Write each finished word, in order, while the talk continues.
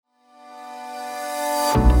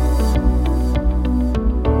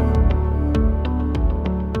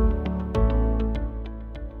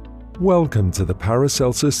Welcome to the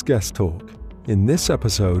Paracelsus Guest Talk. In this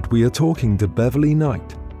episode, we are talking to Beverley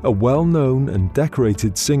Knight, a well-known and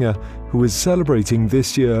decorated singer who is celebrating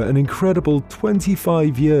this year an incredible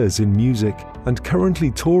 25 years in music and currently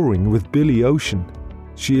touring with Billy Ocean.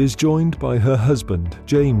 She is joined by her husband,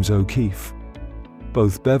 James O'Keefe.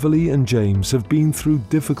 Both Beverley and James have been through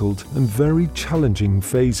difficult and very challenging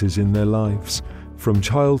phases in their lives, from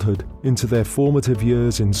childhood into their formative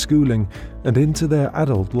years in schooling and into their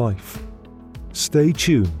adult life. Stay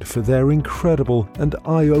tuned for their incredible and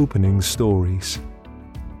eye-opening stories.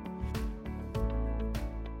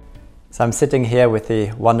 So I'm sitting here with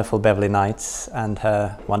the wonderful Beverley Knight and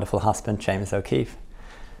her wonderful husband, James O'Keefe.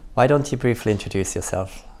 Why don't you briefly introduce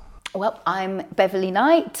yourself? Well, I'm Beverley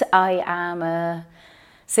Knight. I am a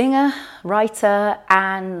singer, writer,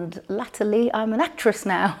 and latterly I'm an actress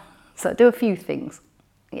now. So I do a few things.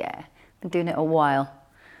 Yeah, been doing it a while.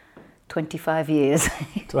 25 years.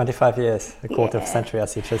 25 years, a quarter of a century,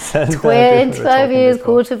 as you just said. 25 years,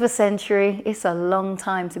 quarter of a century. It's a long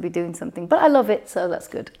time to be doing something, but I love it, so that's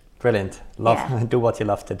good. Brilliant. Do what you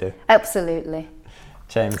love to do. Absolutely.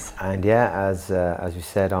 James. And yeah, as you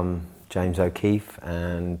said, I'm James O'Keefe,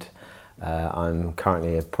 and I'm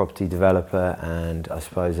currently a property developer and I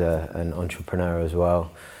suppose an entrepreneur as well,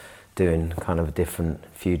 doing kind of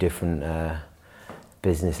few different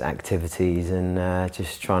business activities and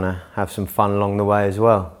just trying to have some fun along the way as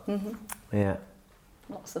well. Mm-hmm. Yeah.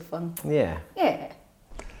 Lots of fun. Yeah. Yeah.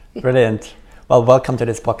 Brilliant. Well, welcome to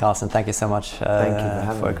this podcast and thank you so much thank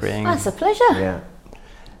you for agreeing. That's a pleasure. Yeah.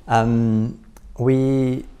 Our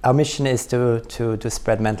mission is to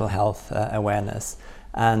spread mental health awareness,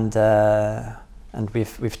 and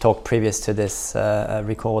we've talked previous to this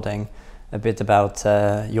recording a bit about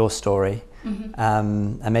your story, mm-hmm.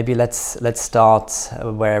 And maybe let's start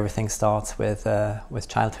where everything starts with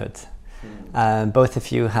childhood. Both of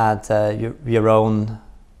you had your own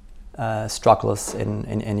struggles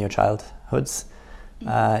in your childhoods.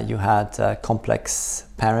 You had complex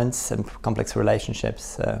parents and complex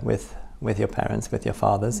relationships with your parents, with your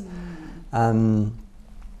fathers.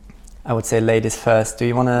 I would say ladies first. Do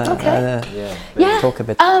you want to talk a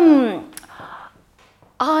bit?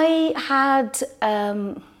 I had,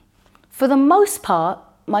 for the most part,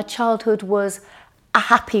 my childhood was a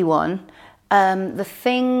happy one. The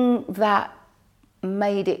thing that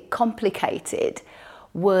made it complicated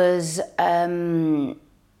was I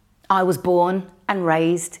was born and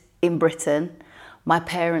raised in Britain. My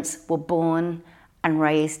parents were born and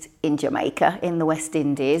raised in Jamaica, in the West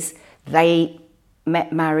Indies. They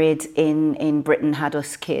met, married in Britain, had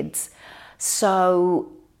us kids. So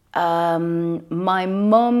my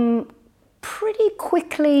mum pretty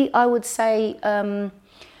quickly, I would say,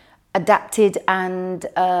 adapted and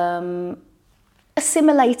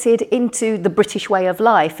assimilated into the British way of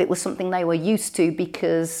life. It was something they were used to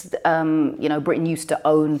because, Britain used to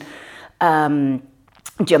own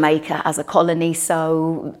Jamaica as a colony,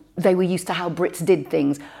 so they were used to how Brits did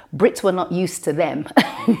things. Brits were not used to them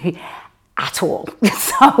at all.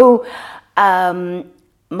 So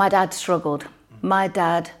my dad struggled.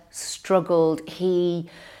 He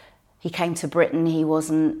came to Britain. He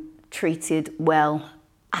wasn't treated well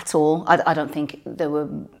at all. I don't think there were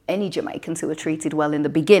any Jamaicans who were treated well in the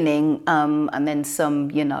beginning, and then some,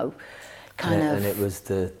 And it was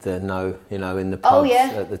the no, in the pubs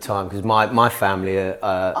at the time, because my family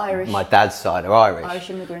are Irish. My dad's side are Irish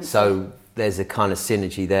immigrants. So there's a kind of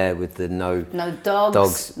synergy there with the no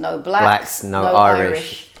dogs, no blacks, no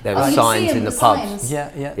Irish. There were signs in the pubs. Signs. Yeah,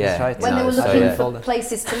 that's right. When they were looking for Yeah.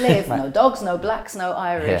 places to live, no dogs, no blacks, no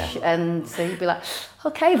Irish. Yeah. And so you'd be like,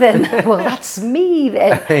 okay then, well that's me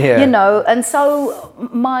then, And so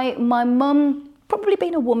my mum, probably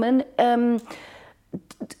being a woman,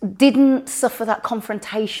 didn't suffer that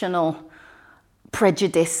confrontational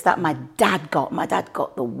prejudice that my dad got. My dad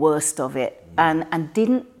got the worst of it and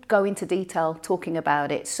didn't go into detail talking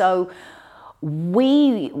about it. So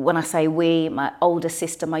when I say we, my older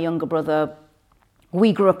sister, my younger brother,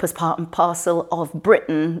 we grew up as part and parcel of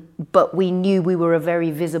Britain, but we knew we were a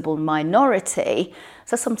very visible minority.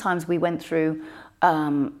 So sometimes we went through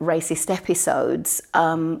racist episodes,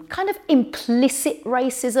 kind of implicit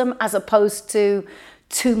racism as opposed to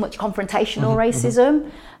too much confrontational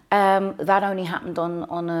racism. That only happened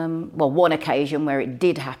on one occasion where it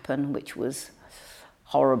did happen, which was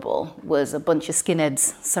horrible, was a bunch of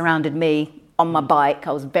skinheads surrounded me on my bike.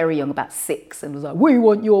 I was very young, about 6, and was like, we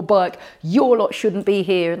want your bike, your lot shouldn't be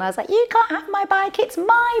here. And I was like, you can't have my bike, it's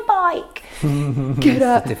my bike. Get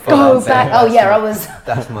out, go back. Oh yeah, I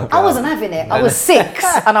wasn't having it. I was 6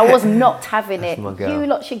 and I was not having it. You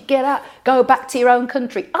lot should get out, go back to your own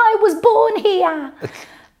country. I was born here.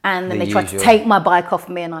 and then they tried to take my bike off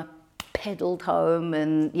me, and I pedaled home,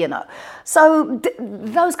 and so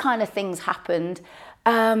those kind of things happened.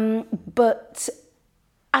 But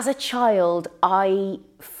as a child, I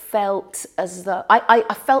felt as though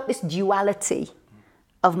I felt this duality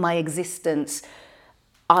of my existence.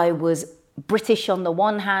 I was British on the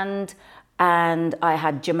one hand, and I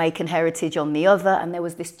had Jamaican heritage on the other, and there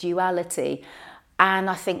was this duality. And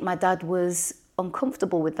I think my dad was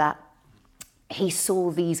uncomfortable with that. He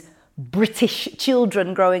saw these British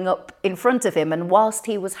children growing up in front of him, and whilst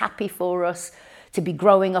he was happy for us to be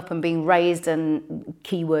growing up and being raised, and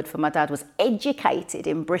keyword for my dad was educated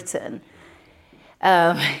in Britain,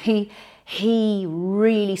 he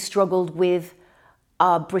really struggled with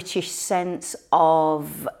our British sense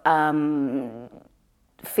of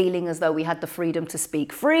feeling as though we had the freedom to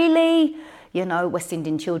speak freely. West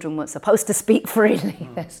Indian children weren't supposed to speak freely.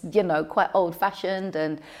 That's, quite old-fashioned.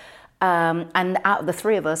 And out of the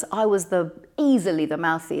three of us, I was easily the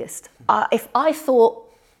mouthiest. If I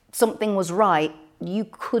thought something was right, you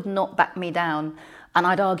could not back me down, and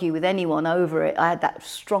I'd argue with anyone over it. I had that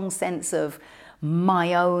strong sense of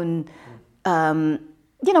my own,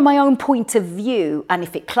 my own point of view. And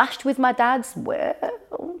if it clashed with my dad's, well,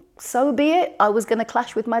 so be it. I was going to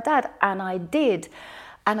clash with my dad, and I did.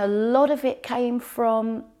 And a lot of it came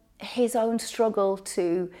from his own struggle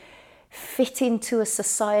to fit into a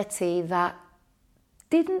society that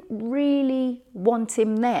didn't really want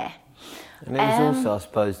him there. And it was also, I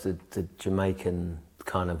suppose, the Jamaican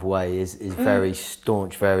kind of way is very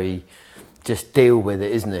staunch, very just deal with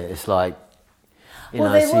it, isn't it? It's like,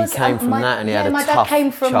 so he came from that, and he had a tough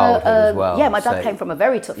childhood as well. Yeah, my dad came from a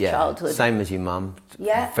very tough childhood. Same as your mum.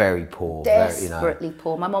 Yeah. Very poor. Desperately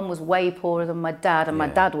poor. My mum was way poorer than my dad, and my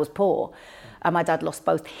dad was poor. And my dad lost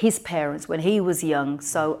both his parents when he was young.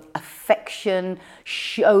 So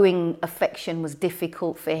showing affection was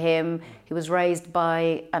difficult for him. He was raised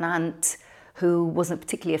by an aunt who wasn't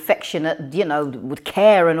particularly affectionate, would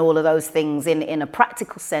care and all of those things in a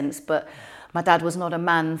practical sense. But my dad was not a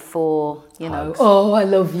man for, Hugs. Oh, I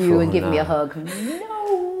love you, and give me a hug.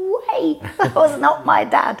 No way. That was not my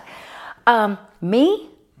dad. Me,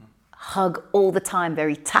 hug all the time,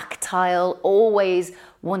 very tactile, always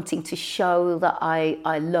wanting to show that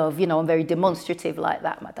I love, I'm very demonstrative like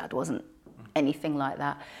that. My dad wasn't anything like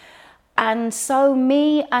that. And so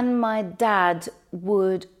me and my dad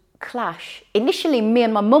would clash. Initially, me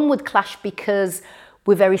and my mum would clash because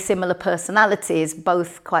we're very similar personalities,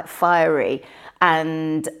 both quite fiery,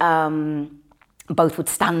 and both would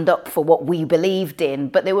stand up for what we believed in,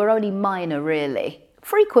 but they were only minor, really.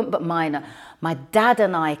 Frequent, but minor. My dad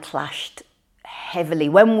and I clashed heavily.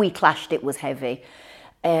 When we clashed, it was heavy.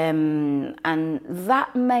 And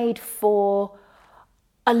that made for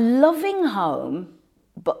a loving home,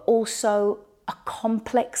 but also a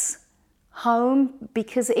complex home,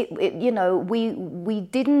 because we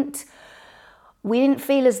didn't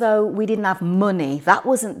feel as though we didn't have money. That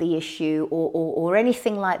wasn't the issue, or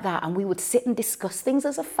anything like that. And we would sit and discuss things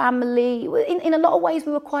as a family. In a lot of ways,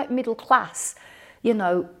 we were quite middle class.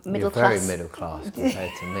 Middle class. Very middle class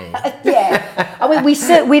compared to me. Yeah, I mean,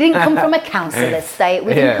 we didn't come from a council estate.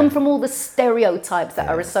 We didn't come from all the stereotypes that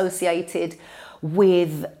are associated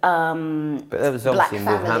with but there was black obviously in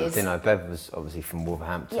families. Wolverhampton. Bev was obviously from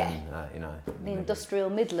Wolverhampton. The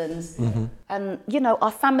industrial Midlands, and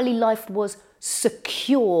our family life was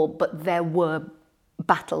secure, but there were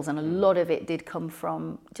battles, and a lot of it did come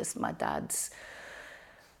from just my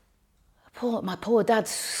poor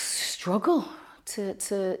dad's struggle to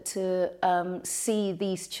see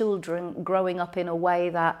these children growing up in a way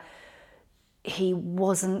that he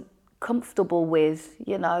wasn't comfortable with.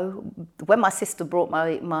 When my sister brought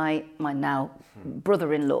my now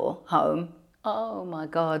brother-in-law home, oh my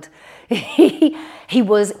God, he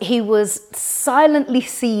was silently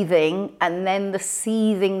seething, and then the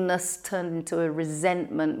seethingness turned into a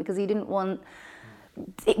resentment, because he didn't want.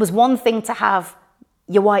 It was one thing to have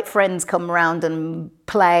your white friends come around and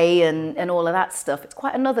play and all of that stuff. It's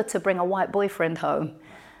quite another to bring a white boyfriend home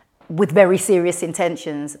with very serious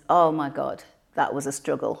intentions. Oh my God, that was a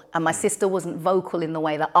struggle. And my sister wasn't vocal in the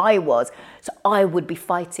way that I was, so I would be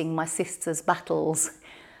fighting my sister's battles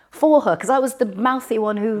for her, because I was the mouthy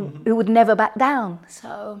one who would never back down.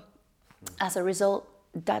 So as a result,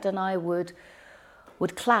 Dad and I would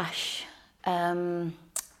clash.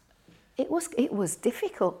 It was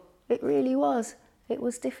difficult. It really was. It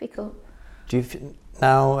was difficult. Do you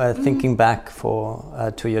now thinking back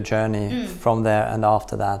to your journey from there and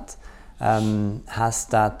after that, has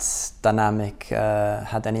that dynamic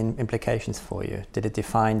had any implications for you? Did it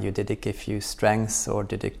define you? Did it give you strengths, or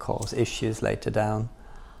did it cause issues later down?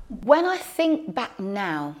 When I think back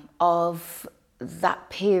now of that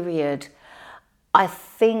period, I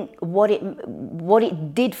think what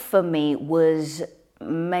it did for me was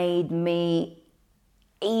made me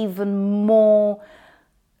even more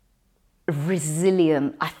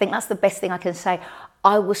resilient. I think that's the best thing I can say.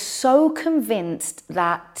 I was so convinced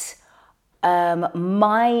that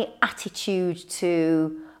my attitude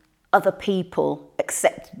to other people,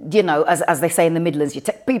 except, as they say in the Midlands, you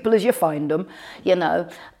take people as you find them,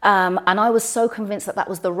 and I was so convinced that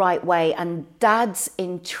was the right way, and Dad's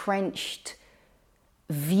entrenched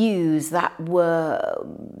views that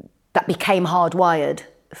became hardwired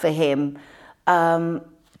for him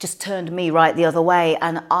just turned me right the other way,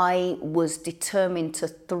 and I was determined to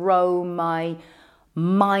throw my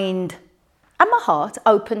mind and my heart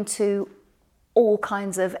open to all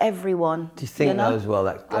kinds of everyone. Do you think that as well,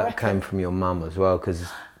 that came from your mum as well? Because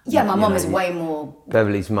my mum is way more...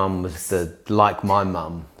 Beverly's mum was like my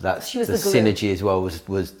mum. She was the synergy as well,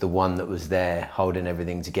 was the one that was there holding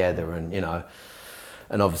everything together, and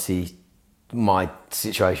and obviously my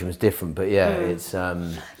situation was different, but it's...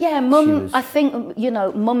 Mum, I think,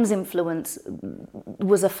 mum's influence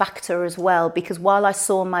was a factor as well, because while I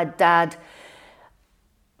saw my dad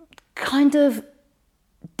kind of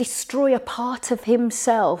destroy a part of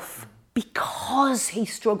himself because he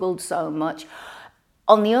struggled so much,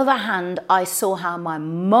 on the other hand, I saw how my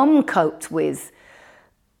mum coped with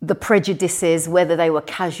the prejudices, whether they were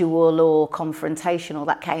casual or confrontational,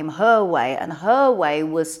 that came her way, and her way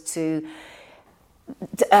was to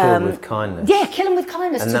kill him with kindness. Yeah, kill him with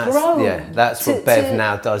kindness, and to grow. Yeah, that's what Bev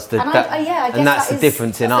now does. I guess that's the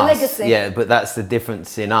difference in us. Legacy. Yeah, but that's the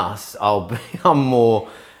difference in us. I'm more...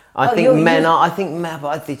 I think men are. I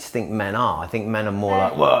just think men are. I think men are more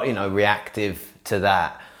like, reactive to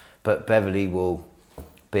that. But Beverly will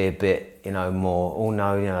be a bit, more. Oh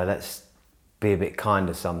no, let's be a bit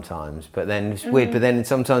kinder sometimes. But then it's weird. But then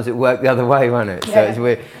sometimes it worked the other way, won't it? So it's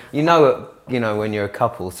weird. When you're a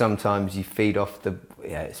couple, sometimes you feed off the.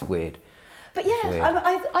 Yeah, it's weird. But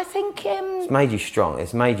I think it's made you strong.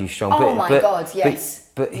 It's made you strong. Oh my God, yes.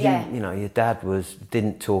 But he, your dad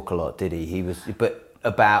didn't talk a lot, did he? He was,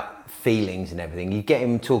 about feelings and everything. You get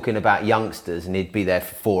him talking about youngsters and he'd be there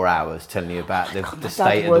for 4 hours telling you about the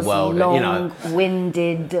state of the world.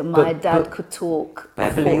 Long-winded. My dad could talk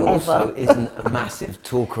Beverly forever. Also isn't a massive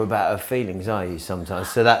talker about her feelings, are you, sometimes?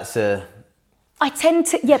 So that's I tend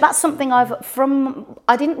to, that's something I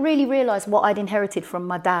didn't really realise what I'd inherited from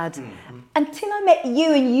my dad until I met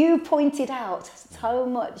you, and you pointed out so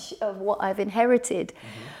much of what I've inherited.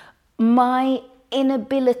 My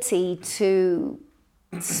inability to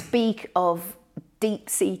speak of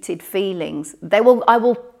deep-seated feelings. I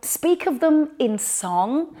will speak of them in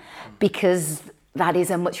song, because that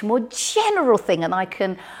is a much more general thing, and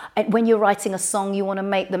when you're writing a song, you want to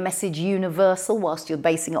make the message universal whilst you're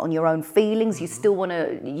basing it on your own feelings. You still want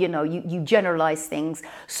to, you generalize things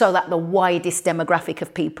so that the widest demographic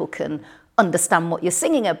of people can understand what you're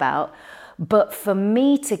singing about. But for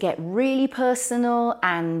me to get really personal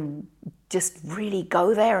and just really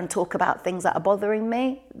go there and talk about things that are bothering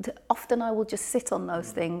me, often I will just sit on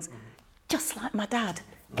those things, just like my dad.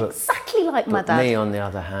 Exactly like my dad. Me, on the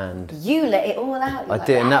other hand, you let it all out. I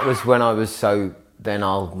did, and that was when I was so. Then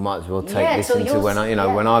I might as well take this into when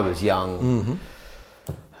I was young.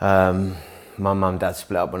 My mum and dad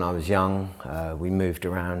split up when I was young. We moved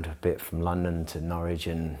around a bit from London to Norwich,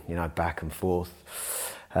 and back and forth.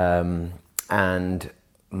 And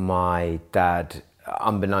my dad,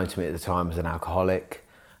 unbeknownst to me at the time, was an alcoholic.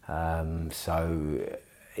 So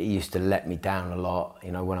he used to let me down a lot,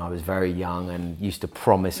 when I was very young, and used to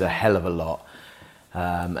promise a hell of a lot,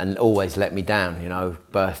 and always let me down,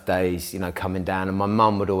 birthdays, coming down, and my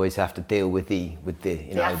mum would always have to deal with the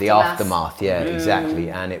aftermath. Yeah, exactly,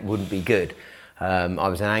 and it wouldn't be good. I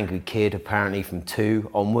was an angry kid, apparently from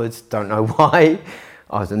 2 onwards, don't know why.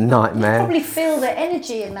 I was a nightmare. You probably feel the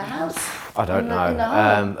energy in the house. I don't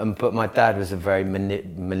know. But my dad was a very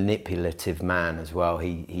manipulative man as well.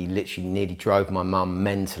 He literally nearly drove my mum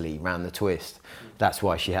mentally round the twist. That's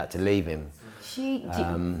why she had to leave him.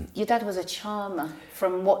 Your dad was a charmer,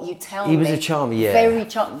 from what you tell me. He was a charmer, yeah. Very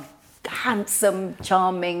handsome,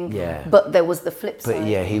 charming. Yeah. But there was the flip side. But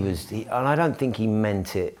yeah, and I don't think he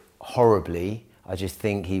meant it horribly. I just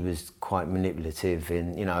think he was quite manipulative,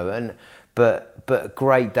 But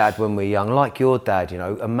great dad when we were young, like your dad,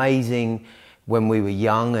 amazing when we were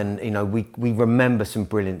young, and we remember some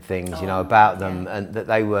brilliant things, about them, and that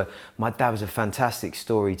they were. My dad was a fantastic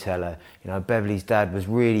storyteller. Beverly's dad was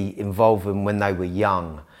really involved in when they were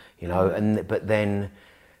young, but then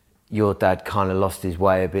your dad kind of lost his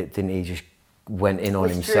way a bit, didn't he? Just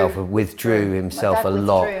withdrew himself a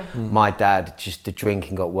lot. My dad, just the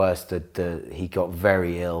drinking got worse. He got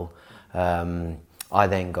very ill. I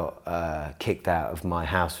then got kicked out of my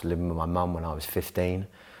house for living with my mum when I was 15.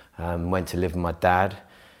 Went to live with my dad.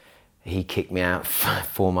 He kicked me out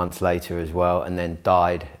 4 months later as well, and then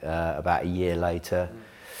died about a year later.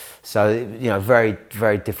 So, very,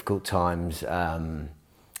 very difficult times.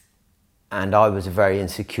 And I was a very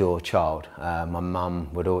insecure child. My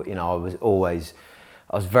mum would, I was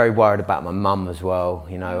very worried about my mum as well.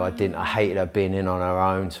 I hated her being in on her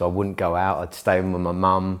own, so I wouldn't go out. I'd stay in with my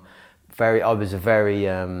mum. I was a very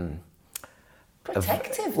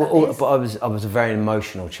protective. But I was a very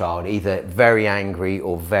emotional child, either very angry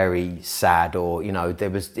or very sad, or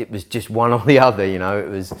it was just one or the other.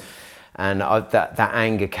 And that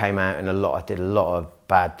anger came out in a lot. I did a lot of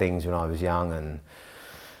bad things when I was young, and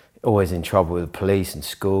always in trouble with the police and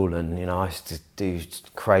school, and I used to do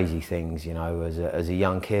crazy things, as a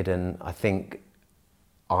young kid. And I think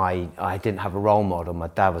I didn't have a role model. My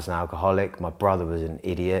dad was an alcoholic. My brother was an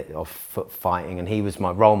idiot of fighting, and he was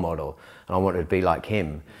my role model, and I wanted to be like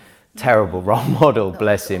him. Terrible role model,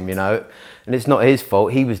 bless him, And it's not his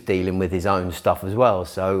fault. He was dealing with his own stuff as well,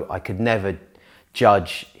 so I could never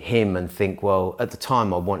judge him and think, well, at the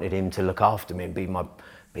time I wanted him to look after me and be my.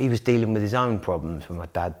 He was dealing with his own problems when my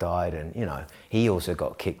dad died, and he also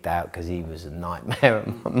got kicked out because he was a nightmare at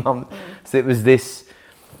my mum. So it was this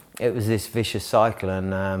vicious cycle,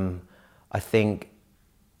 and I think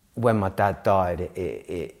when my dad died,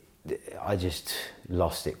 I just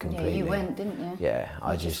lost it completely. Yeah, you went, didn't you? Yeah,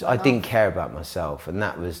 I didn't care about myself, and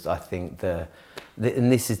that was, I think, and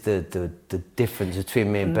this is the difference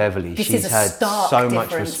between me and Beverly. She's had so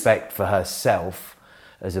much respect for herself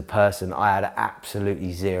as a person. I had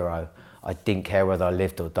absolutely zero. I didn't care whether I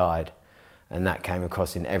lived or died, and that came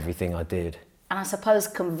across in everything I did. And I suppose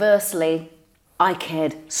conversely, I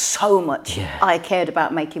cared so much. Yeah. I cared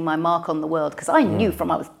about making my mark on the world, because I knew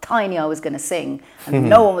from I was tiny I was going to sing, and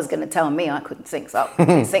no one was going to tell me I couldn't sing, so I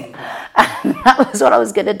couldn't sing. And that was what I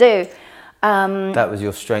was going to do. That was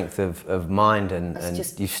your strength of mind, and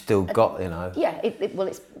you've still got, Yeah,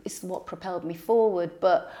 it's what propelled me forward.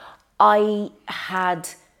 But I had,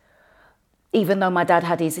 even though my dad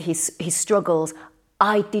had his struggles,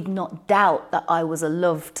 I did not doubt that I was a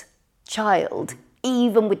loved child,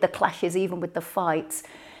 even with the clashes, even with the fights.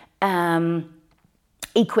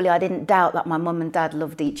 Equally, I didn't doubt that my mum and dad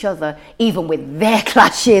loved each other, even with their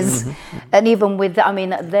clashes. And even with,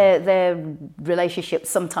 their relationship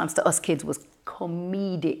sometimes to us kids was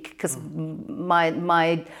comedic, because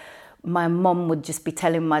my mum would just be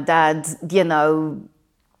telling my dad,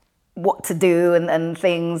 what to do and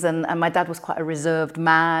things, and my dad was quite a reserved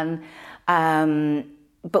man,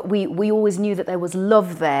 but we always knew that there was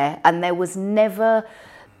love there, and there was never,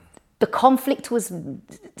 the conflict was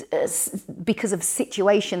because of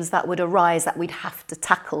situations that would arise that we'd have to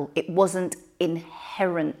tackle. It wasn't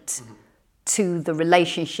inherent to the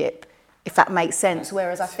relationship, if that makes sense.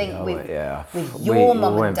 Whereas I think with your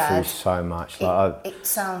mum and dad, went through so much. It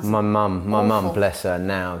sounds my mum, bless her,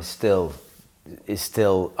 now is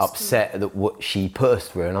still upset at what she put us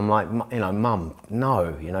through, and I'm like, Mum,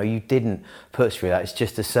 no, you didn't put us through that. It's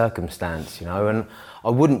just a circumstance, and I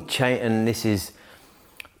wouldn't change. And this is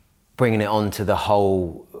bringing it on to the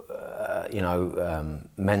whole,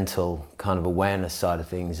 mental kind of awareness side of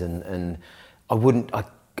things, and I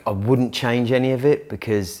wouldn't change any of it,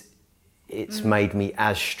 because it's made me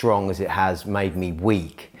as strong as it has made me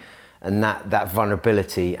weak, and that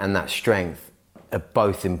vulnerability and that strength are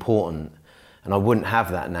both important. And I wouldn't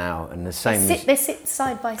have that now. And the same. They sit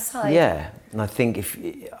side by side. Yeah, and I think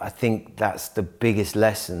that's the biggest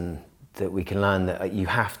lesson that we can learn. That I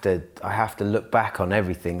have to look back on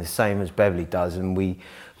everything the same as Beverly does, and we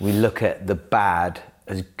look at the bad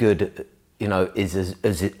as good. Is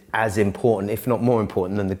as important, if not more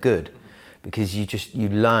important, than the good, because you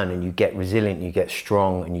learn and you get resilient, you get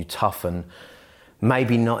strong, and you toughen.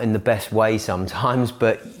 Maybe not in the best way sometimes,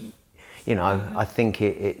 but. I think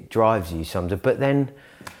it drives you sometimes. But then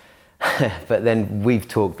we've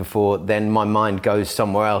talked before, then my mind goes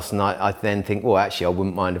somewhere else, and I then think, well, actually, I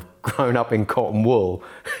wouldn't mind have grown up in cotton wool,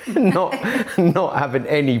 not having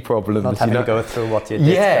any problems. Not having to go through what you did.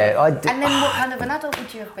 Yeah. And then what kind of an adult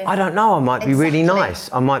would you have been? I don't know. I might be really nice.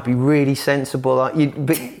 I might be really sensible. But,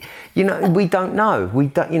 we don't know. We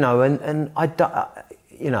don't, and I don't...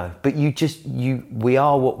 but we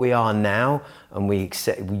are what we are now, and we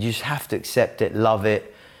just have to accept it, love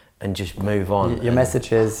it, and just move on. Your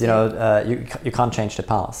message is, you can't change the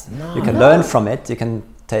past. No, you can learn from it. You can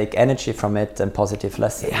take energy from it and positive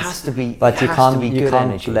lessons. It has to be, but you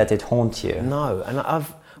can't let it haunt you. No, and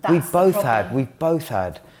we've both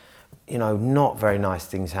had, you know, not very nice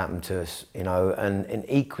things happen to us, you know, and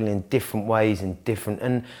equally in different ways, and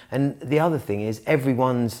the other thing is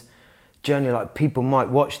everyone's journey. Like, people might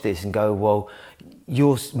watch this and go, well,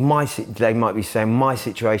 they might be saying my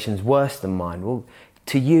situation's worse than mine. Well,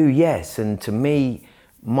 to you, yes, and to me,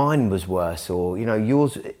 mine was worse, or, you know,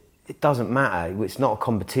 yours. It doesn't matter. It's not a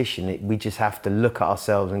competition. We just have to look at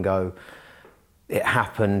ourselves and go, it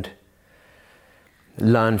happened,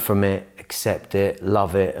 learn from it, accept it,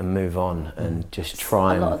 love it, and move on, and just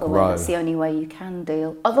try and grow. It's the only way you can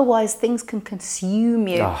deal. Otherwise, things can consume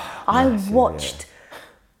you. I watched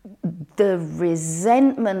the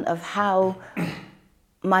resentment of how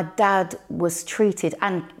my dad was treated,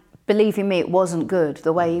 and believe you me, it wasn't good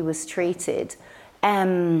the way he was treated.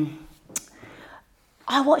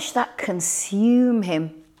 I watched that consume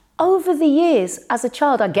him over the years. As a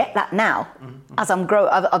child, I get that now. As I'm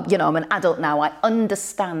I'm an adult now. I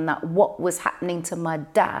understand that what was happening to my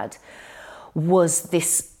dad was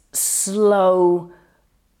this slow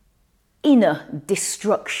inner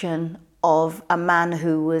destruction of a man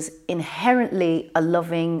who was inherently a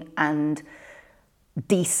loving and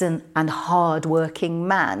decent and hard-working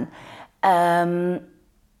man,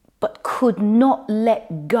 but could not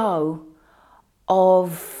let go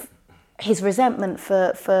of his resentment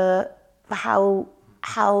for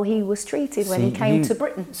how he was treated when he came to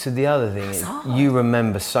Britain. So the other thing is, you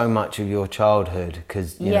remember so much of your childhood,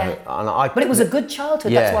 because you know, but it was a good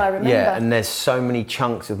childhood. That's why I remember. Yeah, and there's so many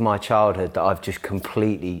chunks of my childhood that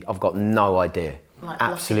I've got no idea. Like,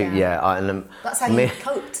 absolutely, that's how you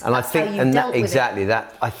coped. And that's I think, how you dealt with it.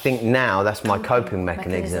 That I think now that's my coping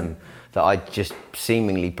mechanism. That I just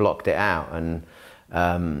seemingly blocked it out, and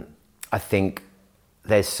I think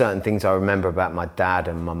there's certain things I remember about my dad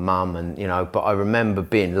and my mum, and you know, but I remember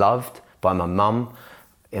being loved by my mum.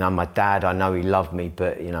 You know, my dad, I know he loved me,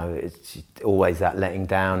 but you know, it's always that letting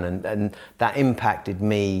down, and that impacted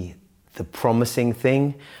me. The promising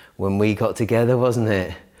thing when we got together, wasn't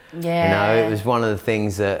it? Yeah. You know, it was one of the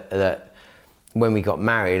things that when we got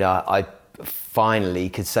married, I finally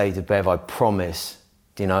could say to Bev, I promise,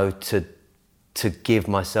 you know, to give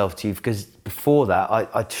myself to you, because before that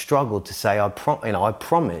I struggled to say I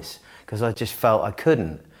promise, because I just felt I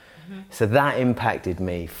couldn't. So that impacted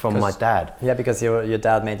me from my dad. Yeah, because your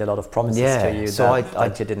dad made a lot of promises to you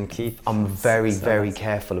that you didn't keep. I'm very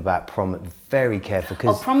careful about promise. Very careful,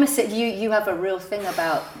 because promise it. You have a real thing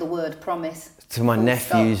about the word promise. To my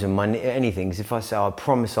nephews and anything, because if I say I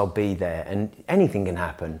promise I'll be there, and anything can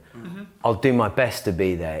happen, I'll do my best to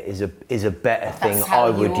be there, is a better thing I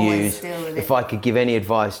would use. If I could give any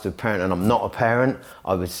advice to a parent, and I'm not a parent,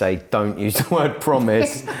 I would say don't use the word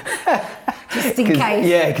promise. Just in case.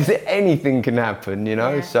 Yeah, because anything can happen, you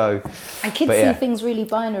know. So. And kids see things really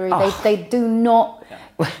binary. They do not.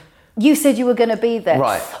 You said you were going to be there.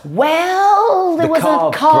 Right. Well, there was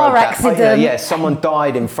a car accident. Someone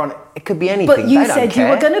died in front. It could be anything. But you said you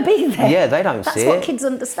were going to be there. Yeah, they don't see it. That's what kids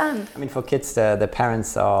understand. I mean, for kids, the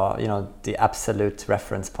parents are, you know, the absolute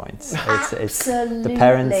reference points. Absolutely. The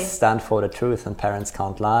parents stand for the truth, and parents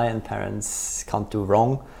can't lie, and parents can't do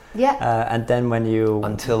wrong. Yeah. And then when you...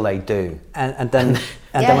 Until they do. And then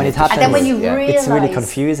when it happens, and then when you realise, it's really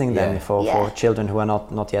confusing then for children who are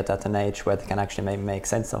not yet at an age where they can actually make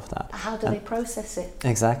sense of that. How do they process it?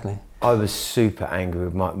 Exactly. I was super angry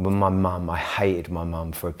with my mum. I hated my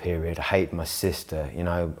mum for a period. I hated my sister, you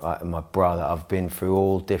know, my brother. I've been through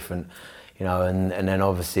all different, you know, and then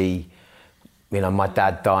obviously, you know, my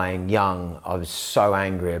dad dying young, I was so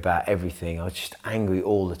angry about everything. I was just angry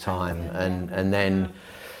all the time.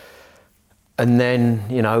 And then,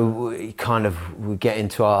 you know, we get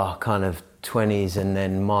into our kind of 20s, and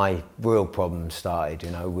then my real problems started,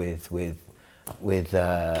 you know, with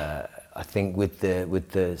I think with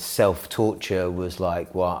the self-torture was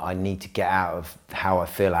like, well, I need to get out of how I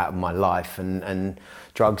feel out of my life, and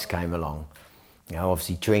drugs came along. You know,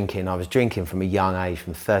 obviously drinking. I was drinking from a young age,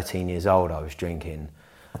 from 13 years old. I was drinking,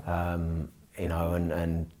 you know,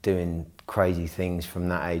 and doing crazy things from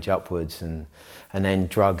that age upwards, and then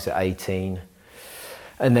drugs at 18.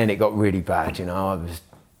 And then it got really bad, you know. I was,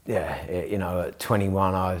 you know, at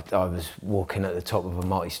 21, I was walking at the top of a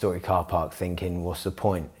multi-storey car park thinking, what's the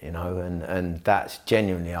point, you know? And that's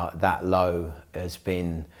genuinely, that low has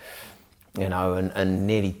been, you know, and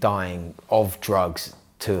nearly dying of drugs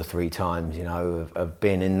 2 or 3 times, you know, of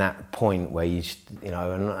being in that point where you just, you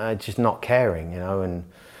know, and just not caring, you know, and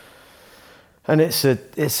it's a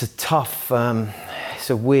tough,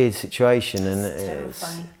 it's a weird situation, and it's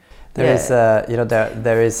terrifying.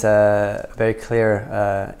 There is very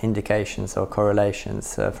clear indications or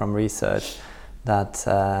correlations from research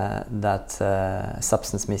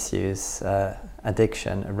substance misuse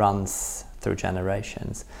addiction runs through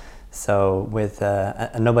generations. So with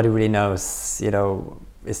and nobody really knows, you know,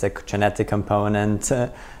 is there a genetic component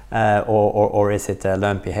or is it a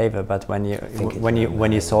learned behavior? But when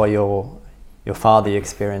you saw your father, you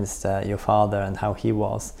experienced your father and how he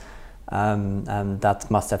was. That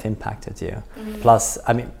must have impacted you. Plus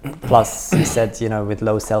you said, you know, with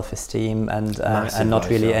low self-esteem and not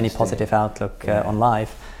really any positive outlook on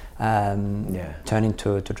life, turning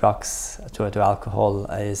to drugs, to alcohol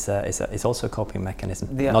is also a coping mechanism.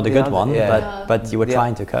 Not a good one, but you were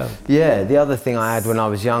trying to cope. Yeah, the other thing I had when I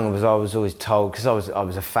was young was I was always told, because I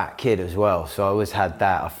was a fat kid as well, so I always had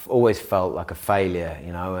that. I always felt like a failure,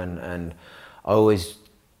 you know, and I always.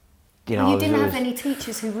 You know, you didn't have any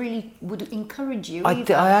teachers who really would encourage you. I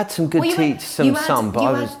had some good teachers,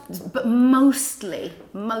 but mostly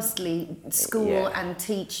school and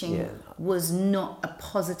teaching was not a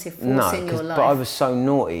positive force in your life. But I was so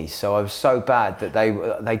naughty, so I was so bad that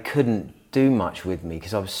they couldn't do much with me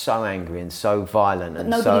because I was so angry and so violent. But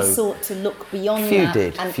nobody sought to look beyond that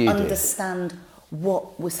and understand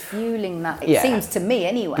what was fueling that. It seems to me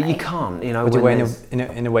anyway. But you can't, you know. But you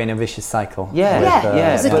were in a vicious cycle.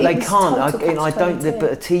 But they can't. I don't.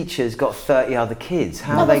 But a teacher's got 30 other kids.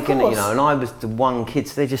 How are they going to, you know? And I was the one kid,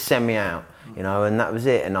 so they just send me out, you know, and that was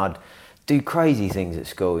it. And I'd do crazy things at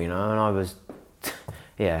school, you know, and I was,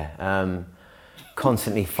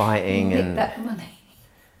 constantly fighting and. That money.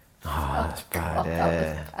 Oh, that's bad.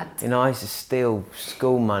 Bad. You know, I used to steal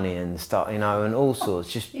school money and stuff, you know, and all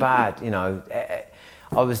sorts, just bad, you know.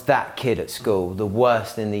 I was that kid at school, the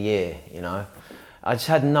worst in the year, you know. I just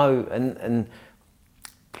had and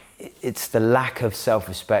it's the lack of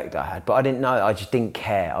self-respect I had, but I didn't know, I just didn't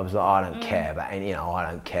care. I was like, I don't care about any, you know,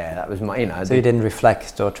 I don't care. That was my, you know. So you didn't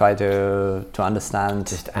reflect or try to understand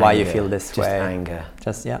just why you feel this way? Just anger.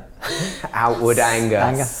 Just, outward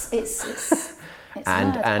anger. It's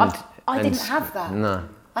I didn't have that. No.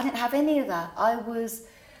 I didn't have any of that.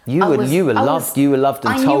 You were loved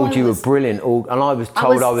and told you were brilliant, and I was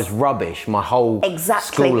told I was rubbish my whole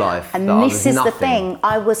school life. And this is the thing,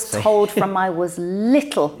 I was told from I was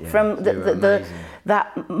little, from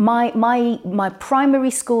that my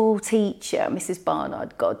primary school teacher, Mrs.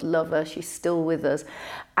 Barnard, God love her, she's still with us,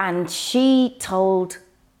 and she told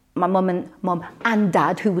my mum and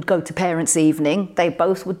dad, who would go to parents' evening, they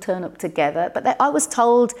both would turn up together. But I was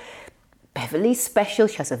told, Beverly's special.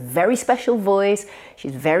 She has a very special voice.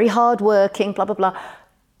 She's very hardworking. Blah blah blah.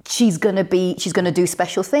 She's gonna do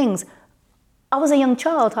special things. I was a young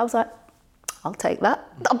child. I was like, I'll take that.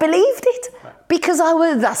 I believed it because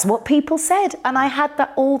that's what people said, and I had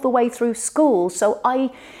that all the way through school. So I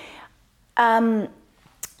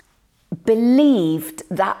believed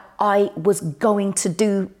that I was going to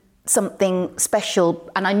do something special,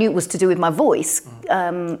 and I knew it was to do with my voice.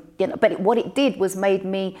 You know, but what it did was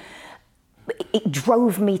it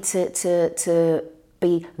drove me to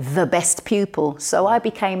be the best pupil. So I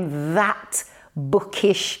became that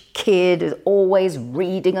bookish kid, always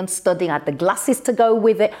reading and studying. I had the glasses to go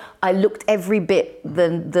with it. I looked every bit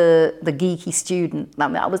the geeky student. I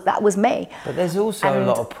mean, that was me. But there's also a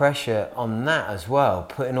lot of pressure on that as well,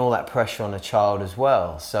 putting all that pressure on a child as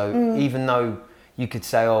well. So even though you could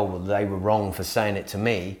say, oh, well, they were wrong for saying it to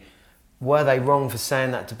me, were they wrong for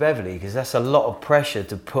saying that to Beverly? Because that's a lot of pressure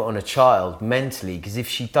to put on a child mentally, because if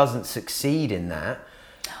she doesn't succeed in that...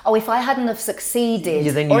 Oh, if I hadn't have succeeded,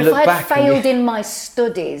 or if I had failed in my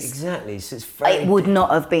studies... Exactly. So it would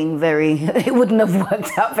not have been it wouldn't have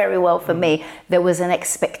worked out very well for me. There was an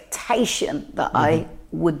expectation that I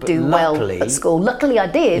would do well at school. Luckily I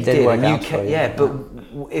did. It did work out for you. But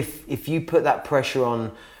if you put that pressure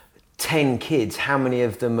on 10 kids, how many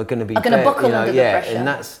of them are going to be buckle under the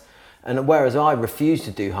pressure? And whereas I refused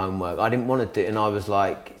to do homework, I didn't want to do it, and I was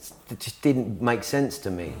like, it just didn't make sense to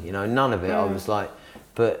me, you know, none of it. I was like,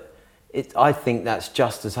 but I think that's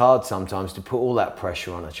just as hard sometimes to put all that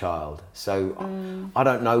pressure on a child. So I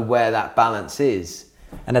don't know where that balance is.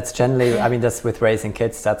 And that's generally, I mean, that's with raising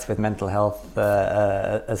kids, that's with mental health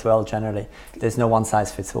as well, generally. There's no one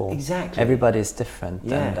size fits all. Exactly. Everybody is different.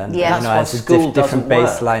 And you know, has a different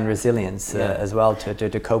baseline resilience as well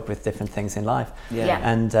to cope with different things in life.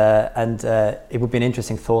 And it would be an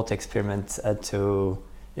interesting thought experiment to,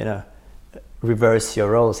 you know, reverse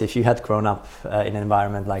your roles. If you had grown up in an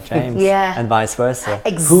environment like James and vice versa,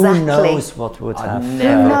 who knows what would have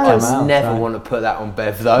come out. I never want to put that on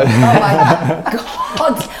Bev though.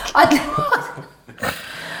 Oh my God.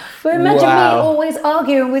 But imagine me always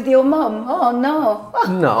arguing with your mum. Oh no.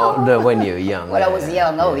 No, when you were young. When I was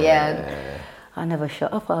young, I never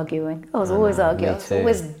shut up arguing. I was always arguing. I was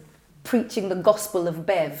always preaching the gospel of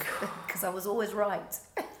Bev, because I was always right.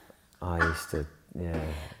 I used to, yeah.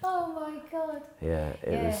 Oh my God. Yeah,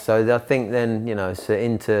 it was. So I think then, you know, so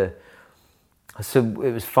it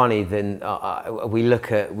was funny then,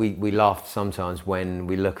 we laughed sometimes when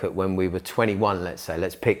we look at when we were 21, let's say,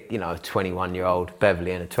 let's pick, you know, a 21-year-old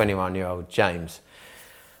Beverly and a 21-year-old James.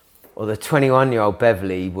 Or the 21-year-old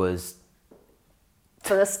Beverly was...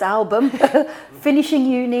 First album, finishing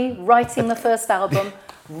uni, writing the first album,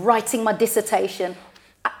 writing my dissertation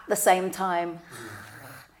at the same time.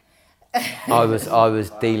 I was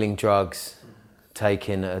dealing drugs,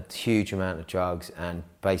 taking a huge amount of drugs and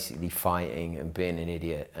basically fighting and being an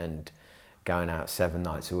idiot and going out 7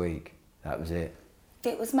 nights a week. That was it.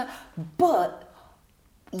 It was mad. But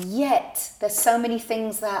yet there's so many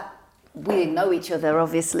things that we didn't know each other,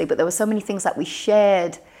 obviously, but there were so many things that we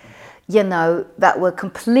shared, you know, that were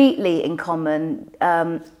completely in common.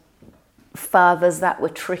 Fathers that were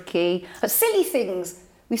tricky, but silly things.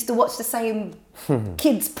 We used to watch the same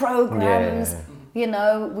kids programs. Yeah. You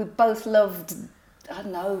know, we both loved, I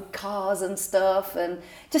don't know, cars and stuff, and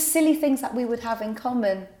just silly things that we would have in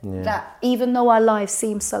common. Yeah. That even though our lives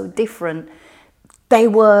seemed so different, there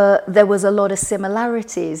was a lot of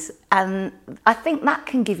similarities, and I think that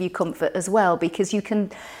can give you comfort as well, because you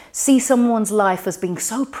can see someone's life as being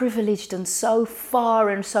so privileged and so far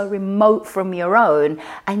and so remote from your own,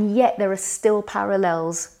 and yet there are still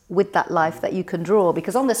parallels with that life that you can draw,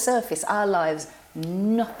 because on the surface our lives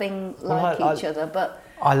nothing like each other, but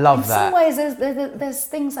I love in that. some ways there's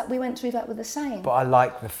things that we went through that were the same. But I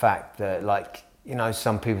like the fact that, like, you know,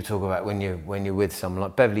 some people talk about when you're with someone,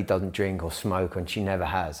 like Beverly doesn't drink or smoke, and she never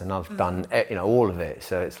has, and I've done, you know, all of it.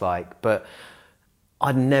 So it's like, but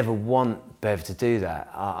I'd never want Bev to do that.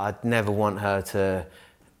 I'd never want her to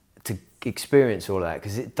experience all of that,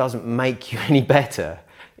 because it doesn't make you any better.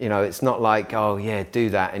 You know, it's not like, oh yeah, do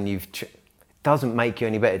that, and it doesn't make you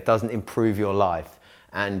any better. It doesn't improve your life,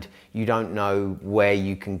 and you don't know where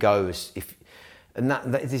you can go this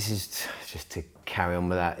is just to carry on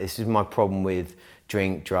with that. This is my problem with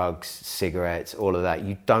drink, drugs, cigarettes, all of that.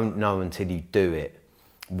 You don't know until you do it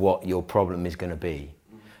what your problem is going to be.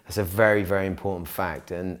 That's a very, very important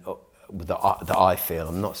fact, and that I feel.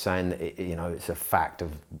 I'm not saying that it's a fact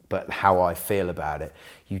but how I feel about it.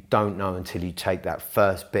 You don't know until you take that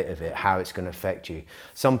first bit of it how it's going to affect you.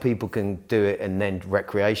 Some people can do it and then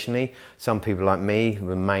recreationally. Some people like me, who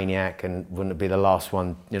are a maniac and wouldn't be the last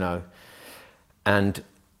one, you know. And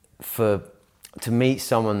to meet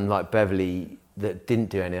someone like Beverly that didn't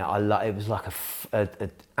do any of that, it was like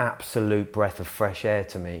an absolute breath of fresh air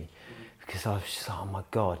to me, because I was just like, oh my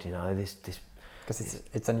God, you know, this. Because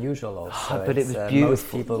it's unusual also. But it was beautiful.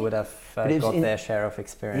 Most people would have got their share of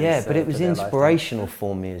experience. Yeah, but it was inspirational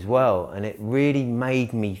for me as well, and it really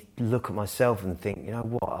made me look at myself and think, you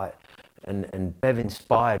know what, and Bev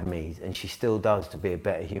inspired me, and she still does, to be a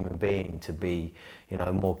better human being, to be, you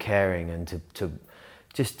know, more caring, and to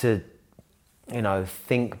you know,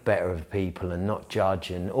 think better of people and not judge,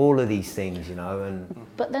 and all of these things, you know. And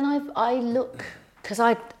but then I look, because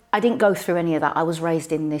I didn't go through any of that. I was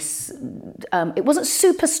raised in this, it wasn't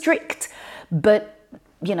super strict, but,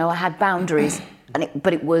 you know, I had boundaries,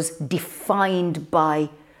 but it was defined by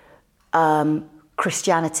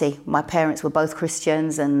Christianity. My parents were both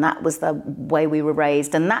Christians, and that was the way we were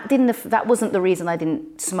raised. And that wasn't the reason I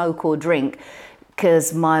didn't smoke or drink,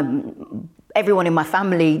 because everyone in my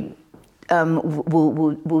family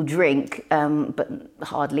will drink, but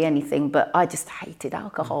hardly anything. But I just hated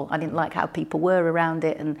alcohol. I didn't like how people were around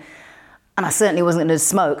it, and I certainly wasn't going to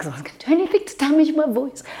smoke, because I was going to do anything to damage my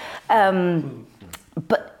voice.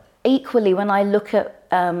 But equally, when I look at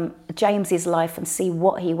James's life and see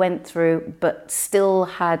what he went through, but still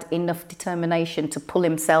had enough determination to pull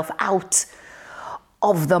himself out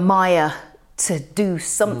of the mire to do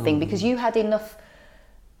something, because you had enough.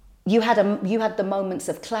 You had the moments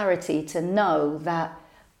of clarity to know that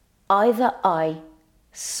either I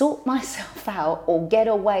sort myself out or get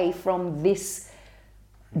away from this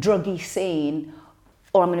druggy scene,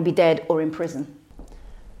 or I'm going to be dead or in prison.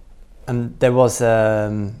 And there was a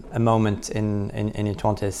moment in your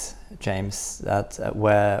 20s, James, that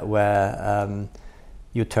where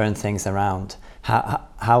you turned things around.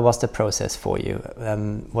 How was the process for you?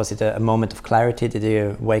 Was it a moment of clarity? Did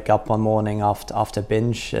you wake up one morning after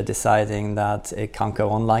binge, deciding that it can't go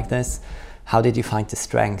on like this? How did you find the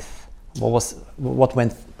strength? What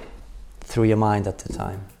went through your mind at the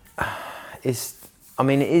time? It's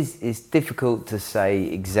difficult to say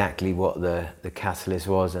exactly what the catalyst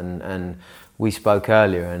was, and we spoke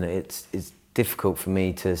earlier, and it's difficult for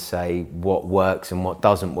me to say what works and what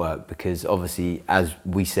doesn't work, because obviously, as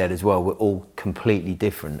we said as well, we're all completely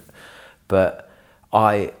different. But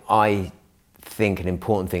I think an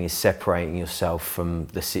important thing is separating yourself from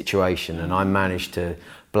the situation, and I managed to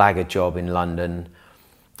blag a job in London,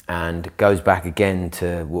 and it goes back again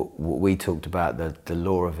to what we talked about, the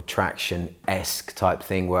law of attraction-esque type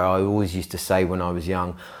thing, where I always used to say when I was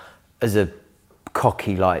young, as a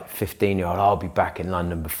cocky like 15-year-old, I'll be back in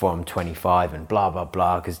London before I'm 25 and blah blah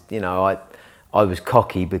blah, because you know I was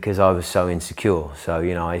cocky because I was so insecure, so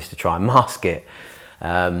you know I used to try and mask it,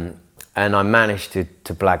 and I managed to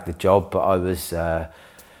blag the job, but I was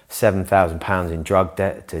 £7,000 in drug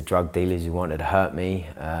debt to drug dealers who wanted to hurt me,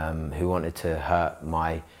 who wanted to hurt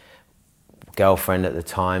my girlfriend at the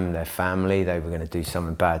time, their family. They were going to do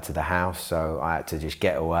something bad to the house, so I had to just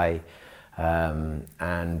get away.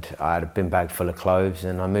 And I had a bin bag full of clothes,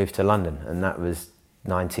 and I moved to London, and that was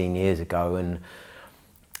 19 years ago, and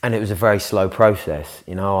it was a very slow process.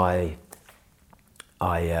 You know, I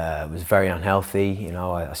was very unhealthy. You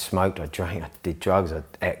know, I smoked, I drank, I did drugs, I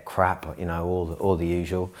ate crap. You know, all the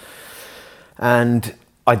usual. And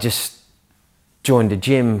I just joined a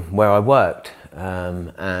gym where I worked,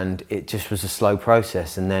 and it just was a slow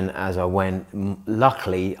process. And then as I went,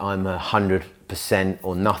 luckily, I'm 100%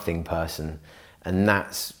 or nothing person, and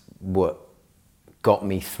that's what got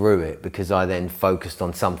me through it, because I then focused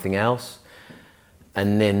on something else,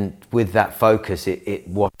 and then with that focus it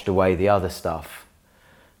washed away the other stuff.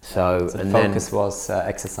 So and focus then was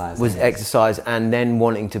exercise. Was exercise, and then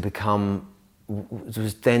wanting to become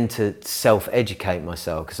was then to self-educate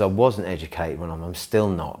myself, because I wasn't educated when I'm still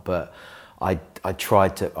not, but I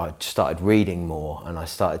started reading more, and I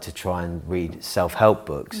started to try and read self-help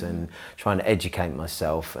books and trying to educate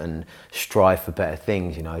myself and strive for better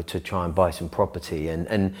things, you know, to try and buy some property,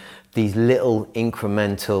 and these little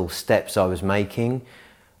incremental steps I was making,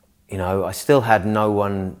 you know, I still had no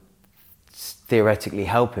one theoretically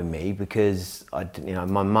helping me, because you know,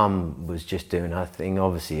 my mum was just doing her thing.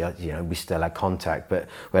 Obviously, you know, we still had contact, but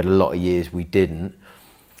we had a lot of years we didn't,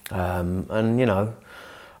 and you know,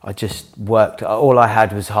 I just worked. All I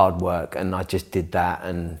had was hard work, and I just did that,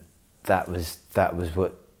 and that was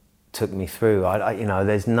what took me through. You know,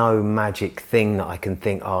 there's no magic thing that I can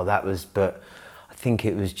think, oh, that was. But I think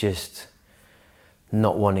it was just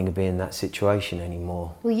not wanting to be in that situation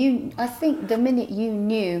anymore. Well, I think the minute you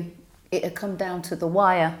knew it had come down to the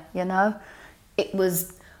wire, you know, it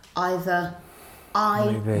was either I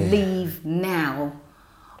leave now,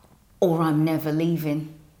 or I'm never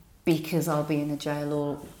leaving, because I'll be in a jail,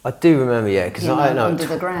 or I do remember, yeah, because I know under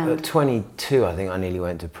the ground. At 22, I think I nearly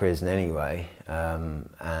went to prison anyway,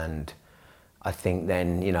 and I think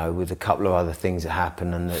then, you know, with a couple of other things that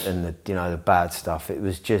happened, and the you know, the bad stuff, it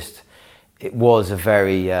was a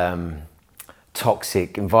very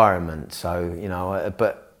toxic environment. So you know,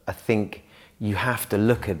 but I think you have to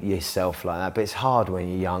look at yourself like that, but it's hard when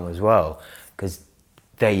you're young as well, because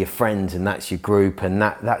they're your friends and that's your group, and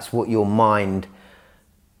that's what your mind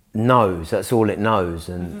knows. That's all it knows,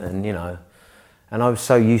 and you know, and I was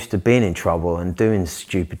so used to being in trouble and doing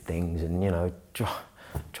stupid things, and you know,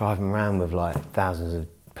 driving around with like thousands of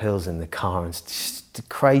pills in the car and just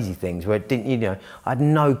crazy things where it didn't, you know, I had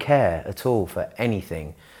no care at all for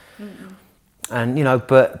anything. And you know,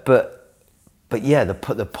 but yeah,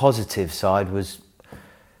 the positive side was,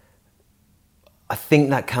 I think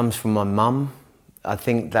that comes from my mum. I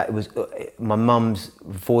think that it was, my mum's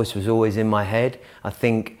voice was always in my head. I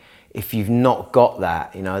think if you've not got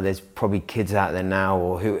that, you know, there's probably kids out there now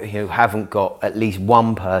or who haven't got at least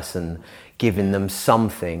one person giving them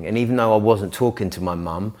something. And even though I wasn't talking to my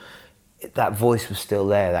mum, that voice was still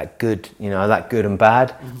there, that good, you know, that good and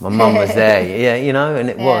bad. My mum was there, yeah, you know, and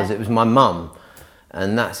it was my mum.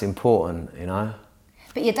 And that's important, you know.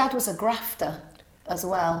 But your dad was a grafter as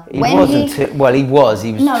well. He wasn't. Well, he was.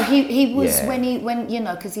 He was. No, he was, yeah. when you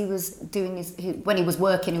know, because he was doing when he was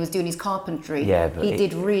working, he was doing his carpentry. Yeah, but he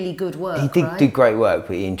did really good work. He did do great work,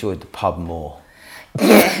 but he enjoyed the pub more.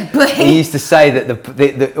 Yeah, but he used to say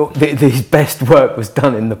that his best work was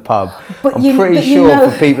done in the pub. But I'm pretty sure, you know,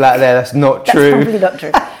 for people out there that's not true. That's probably not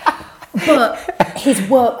true. But his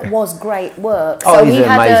work was great work. Oh, he's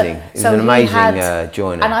amazing. He's an amazing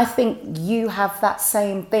joiner. And I think you have that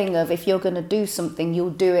same thing of, if you're going to do something, you'll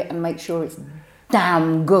do it and make sure it's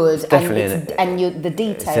damn good. Definitely. And the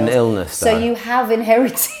details. It's an illness, though. So you have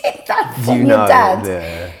inherited that from your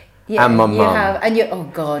dad. Yeah, and my mum. And oh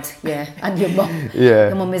God, yeah. And your mum. Yeah.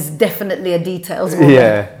 Your mum is definitely a details woman.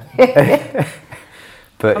 Yeah.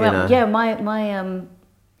 But, you know. Yeah, my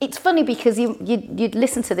it's funny because you'd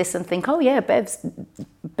listen to this and think, oh yeah,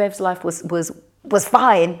 Bev's life was was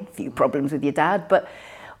fine. A few problems with your dad, but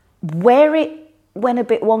where it went a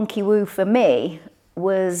bit wonky woo for me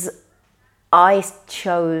was I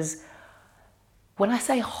chose, when I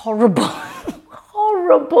say horrible,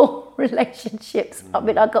 horrible relationships. I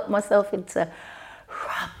mean, I got myself into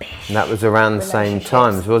rubbish. And that was around the same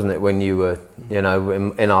times, wasn't it? When you were, you know,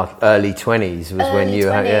 in our early 20s was when you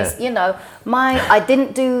had, yeah. You know, I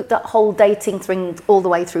didn't do that whole dating thing all the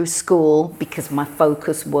way through school because my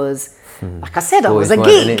focus was, like I said, I was a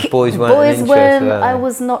geek. Boys weren't I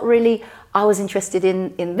was not really. I was interested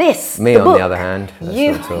in this. Me, on the other hand,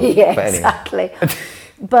 yeah, but exactly.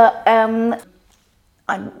 But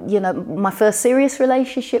you know, my first serious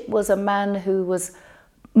relationship was a man who was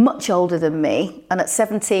much older than me, and at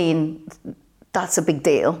 17, that's a big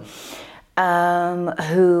deal.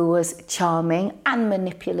 Who was charming and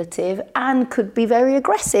manipulative and could be very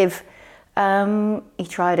aggressive. He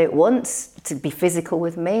tried it once to be physical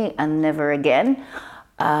with me and never again,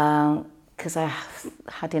 because I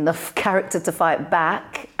had enough character to fight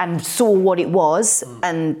back and saw what it was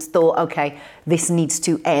and thought, okay, this needs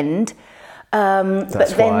to end.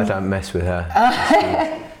 That's why I don't mess with her.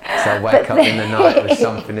 So I wake up in the night with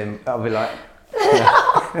something in, I'll be like...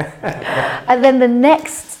 And then the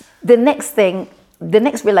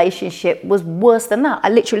next relationship was worse than that. I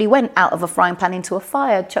literally went out of a frying pan into a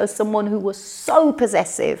fire, chose someone who was so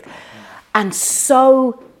possessive and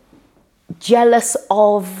so jealous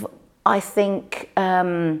of, I think,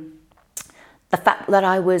 the fact that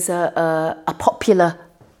I was a popular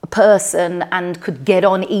person and could get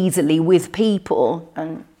on easily with people,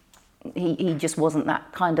 and he just wasn't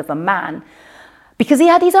that kind of a man. Because he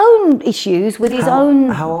had his own issues with his own.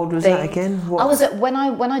 How old was things. that again? I was at when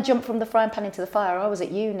I jumped from the frying pan into the fire. I was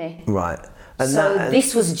at uni. Right. And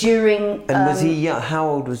this was during. And was he? How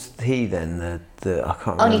old was he then? I can't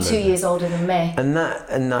remember. Only 2 years older than me.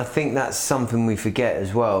 And I think that's something we forget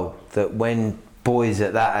as well. That when boys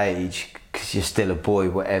at that age, because you're still a boy,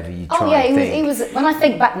 whatever you try and think. He was. When I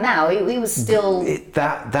think back now, he was still.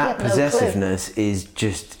 That possessiveness is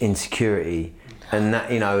just insecurity, and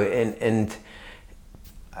that, you know, and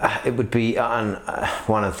it would be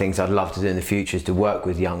one of the things I'd love to do in the future is to work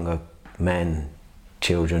with younger men,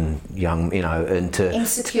 children, young, you know, and to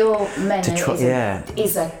insecure men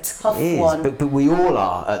is a tough one. But we all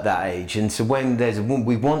are at that age, and so when there's a woman,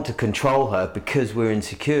 we want to control her because we're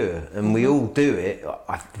insecure, and we all do it.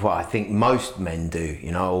 I think most men do,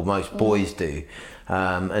 you know, or most boys do,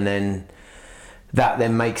 and then. That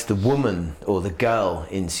then makes the woman or the girl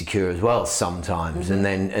insecure as well sometimes,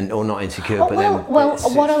 or not insecure, but then.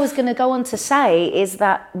 What I was going to go on to say is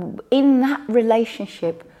that in that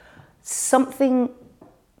relationship, something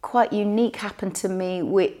quite unique happened to me,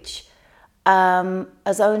 which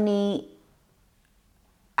has only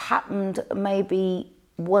happened maybe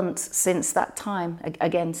once since that time.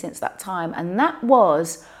 And that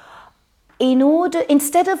was,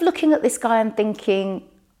 instead of looking at this guy and thinking,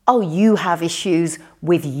 oh, you have issues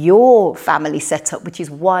with your family setup, which is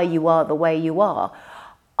why you are the way you are,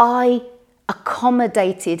 I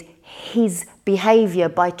accommodated his behaviour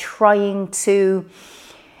by trying to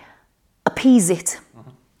appease it.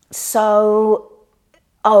 So,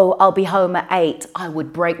 I'll be home at 8. I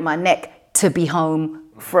would break my neck to be home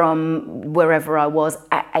from wherever I was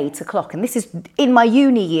at 8 o'clock. And this is in my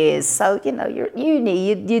uni years. So, you know, you're at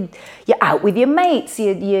uni, you're out with your mates,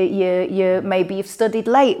 you maybe you've studied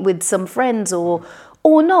late with some friends or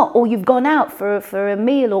not, or you've gone out for a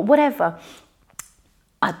meal or whatever.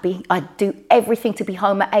 I'd do everything to be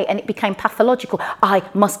home at 8, and it became pathological. I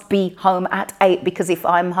must be home at 8 because if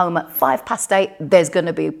I'm home at 8:05, there's going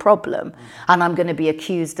to be a problem, and I'm going to be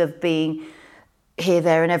accused of being here,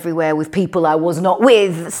 there, and everywhere with people I was not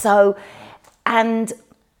with. So, and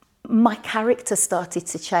my character started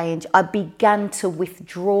to change. I began to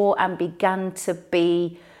withdraw and began to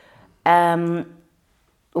be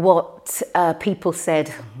what people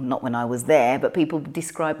said, not when I was there, but people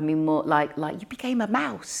described me more like you became a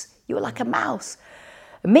mouse. You were like a mouse.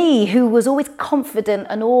 Me, who was always confident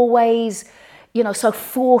and always, you know, so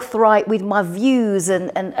forthright with my views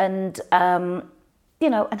and you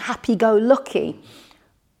know, and happy-go-lucky,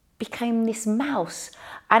 became this mouse.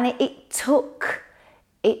 And it took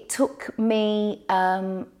me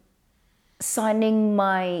signing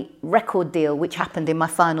my record deal, which happened in my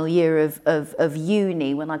final year of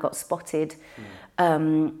uni when I got spotted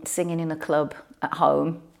singing in a club at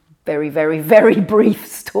home. Very, very, very brief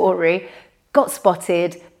story. Got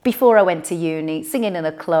spotted before I went to uni, singing in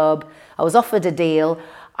a club. I was offered a deal.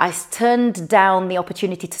 I turned down the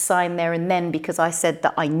opportunity to sign there and then because I said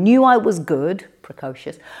that I knew I was good,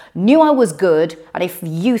 precocious, knew I was good, and if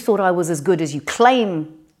you thought I was as good as you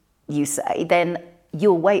claim you say, then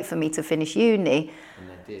you'll wait for me to finish uni. And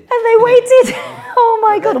they did. And they waited. Oh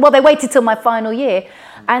my God. Well, they waited till my final year.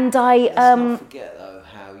 And Let's not forget though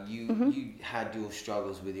how you had your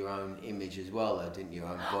struggles with your own image as well, though, didn't you?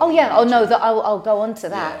 Oh yeah. Oh no. I'll go on to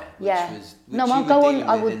that. Yeah. No, I'll go on.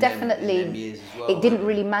 I will definitely. In them years as well, it didn't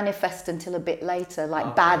really manifest until a bit later,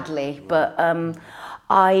 like badly. Right. But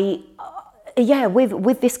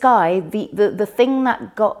with this guy, the thing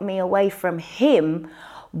that got me away from him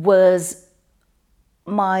was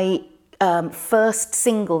my first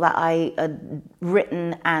single that I had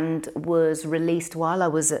written and was released while I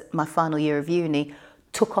was at my final year of uni.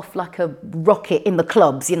 Took off like a rocket in the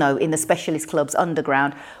clubs, in the specialist clubs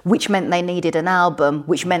underground, which meant they needed an album,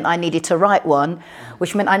 which meant I needed to write one,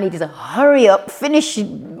 which meant I needed to hurry up, finish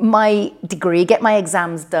my degree, get my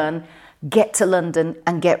exams done, get to London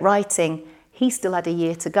and get writing. He still had a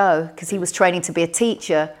year to go because he was training to be a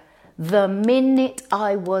teacher. The minute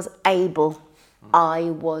I was able, I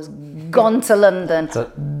was gone to London.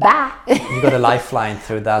 So back. You got a lifeline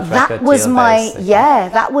through that record. That was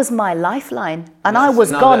that was my lifeline. And I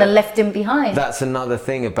was gone and left him behind. That's another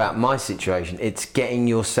thing about my situation. It's getting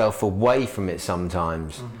yourself away from it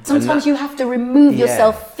sometimes. Sometimes you have to remove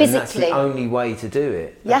yourself physically. And that's the only way to do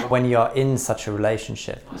it. Yeah. When you're in such a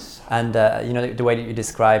relationship, and the way that you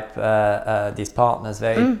describe these partners,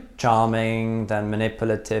 very charming, then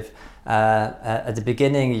manipulative. At the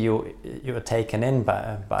beginning, you were taken in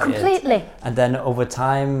by completely, it. And then over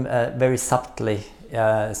time, very subtly,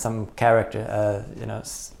 some character,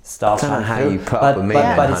 starts. I don't know how you put up with me,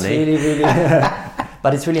 but honey. it's really,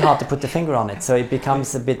 but it's really hard to put the finger on it. So it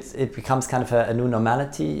becomes kind of a new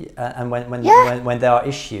normality. And when there are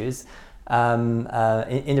issues. In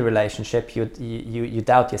the relationship, you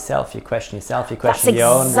doubt yourself, you question yourself, you question your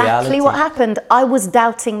own reality. That's exactly what happened. I was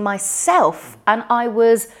doubting myself, and I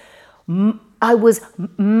was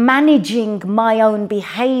managing my own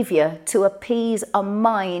behavior to appease a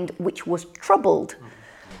mind which was troubled.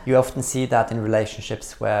 You often see that in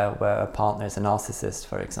relationships where a partner is a narcissist,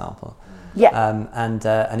 for example. Yeah.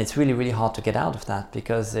 And it's really, really hard to get out of that,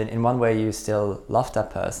 because in one way you still love that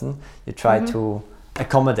person. You try to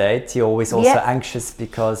accommodate. You're always also anxious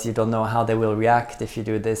because you don't know how they will react if you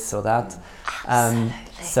do this or that.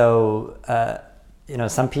 Some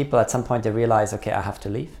people at some point they realize, okay, I have to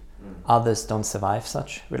leave. Others don't survive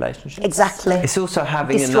such relationships. Exactly. It's also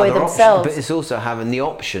having destroy another themselves. option, but it's also having the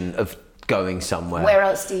option of going somewhere. Where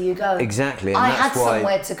else do you go? Exactly. And I had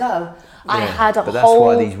somewhere to go. I had a but whole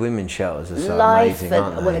that's why these women's shelters are so life amazing,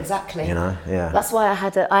 aren't they? Well, exactly. Yeah. That's why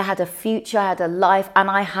I had a future, I had a life, and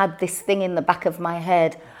I had this thing in the back of my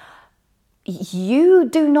head. You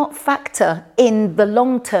do not factor in the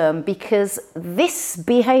long term, because this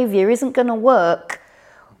behavior isn't going to work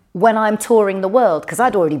when I'm touring the world, because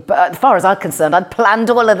I'd already, as far as I'm concerned, I'd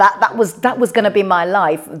planned all of that. That was going to be my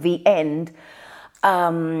life, the end.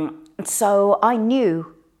 So I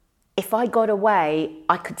knew if I got away,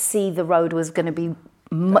 I could see the road was going to be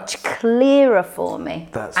much clearer for me.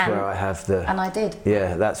 That's where I have and I did.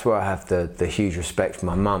 Yeah, that's where I have the huge respect for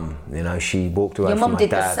my mum. She walked away Your from mum my did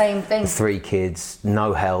dad. the same thing. 3 kids,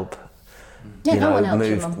 no help. Yeah, no one helped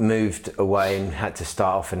your mum. Moved away and had to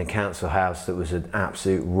start off in a council house that was an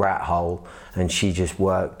absolute rat hole, and she just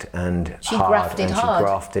worked and she grafted,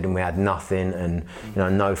 hard. And we had nothing, and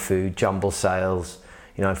no food, jumble sales,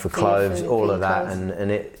 for clothes, all of that,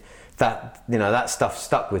 and it. That stuff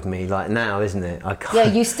stuck with me. Like now, isn't it?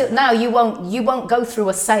 You won't go through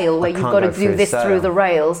a sale where you've got to do this through the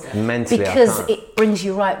rails. Mentally, because it brings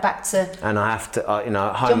you right back to. And I have to,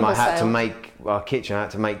 at home, I had to make our kitchen. I had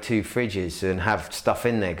to make 2 fridges and have stuff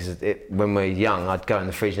in there, because when we were young, I'd go in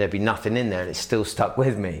the fridge and there'd be nothing in there, and it still stuck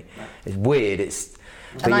with me. It's weird.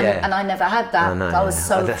 And I never had that. I was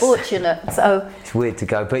so fortunate. So it's weird to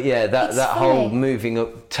go, but that whole moving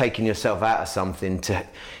up, taking yourself out of something to.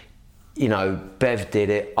 Bev did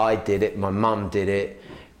it, I did it, my mum did it,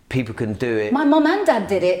 people can do it. My mum and dad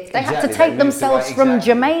did it. They had to take themselves from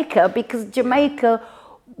Jamaica, because Jamaica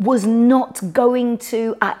was not going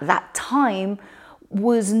to, at that time,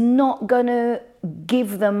 was not going to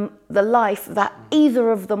give them the life that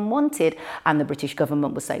either of them wanted. And the British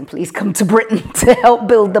government was saying, please come to Britain to help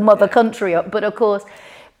build the mother country up. But of course,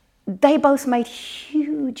 they both made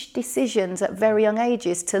huge decisions at very young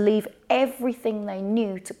ages to leave everything they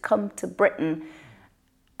knew to come to Britain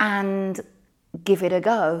and give it a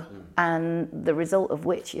go. And the result of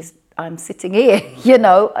which is I'm sitting here,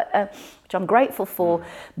 which I'm grateful for.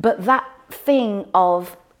 But that thing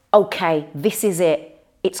of, okay, this is it.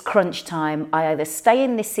 It's crunch time. I either stay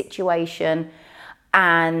in this situation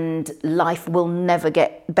and life will never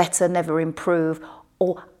get better, never improve,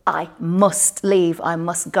 or I must leave, I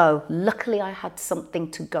must go. Luckily, I had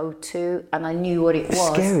something to go to, and I knew what it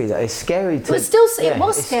was. Scary though. It's scary to. It was still, it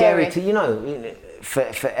was it's scary. To, you know,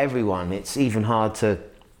 for everyone, it's even hard to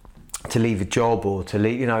leave a job or to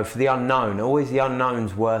leave. You know, for the unknown. Always the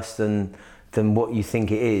unknown's worse than what you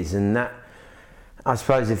think it is, and that. I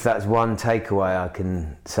suppose if that's one takeaway I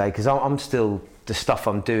can say, because I'm still, the stuff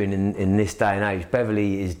I'm doing in this day and age,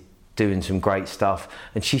 Beverly is doing some great stuff,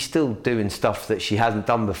 and she's still doing stuff that she hasn't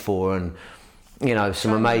done before, and you know,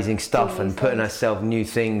 some amazing stuff, and putting herself new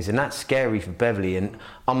things, and that's scary for Beverly. And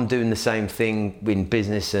I'm doing the same thing in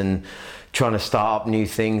business and trying to start up new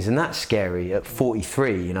things, and that's scary at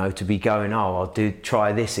 43, you know, to be going, oh, I'll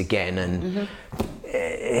try this again, and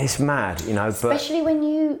it's mad, you know. Especially when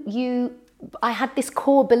I had this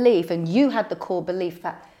core belief, and you had the core belief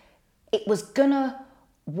that it was gonna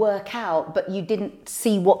work out, but you didn't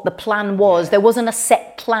see what the plan was. There wasn't a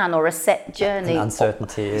set plan or a set journey. And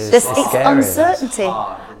uncertainty is it's scary. Uncertainty.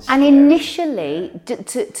 And initially,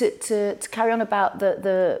 to carry on about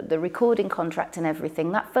the recording contract and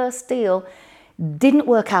everything, that first deal didn't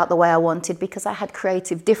work out the way I wanted because I had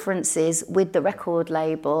creative differences with the record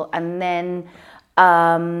label, and then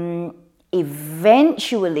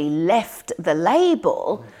eventually left the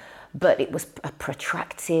label, but it was a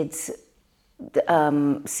protracted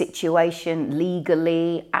situation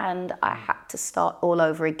legally, and I had to start all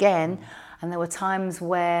over again. And there were times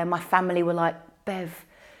where my family were like, Bev,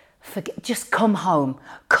 forget, just come home.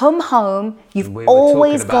 Come home. You've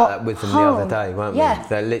always got home. We were talking about that with them the other day, weren't we?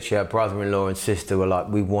 That literally her brother-in-law and sister were like,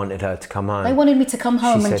 we wanted her to come home. They wanted me to come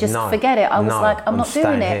home and just forget it. I was like, I'm not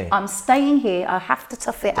doing it. Here. I'm staying here. I have to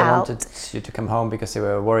tough it out. They wanted you to come home because they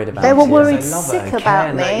were worried about you. They were worried They love sick her and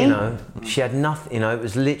about me. That, you know, she had nothing. You know, it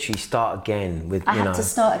was literally start again with. I had to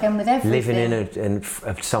start again with everything. Living in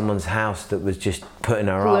someone's house that was just putting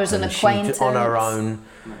her Who up, was an and acquaintance. she on her own.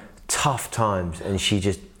 Tough times, and she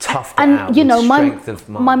just toughed it and out. You know,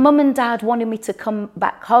 my mum and dad wanted me to come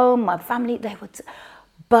back home. My family, they would,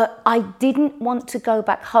 but I didn't want to go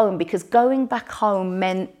back home because going back home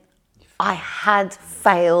meant I had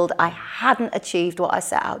failed. I hadn't achieved what I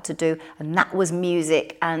set out to do, and that was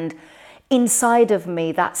music. And inside of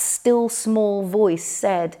me, that still small voice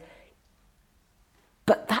said,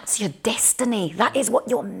 "But that's your destiny. That is what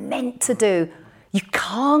you're meant to do. You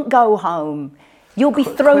can't go home. You'll be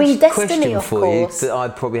throwing destiny, of course." You that I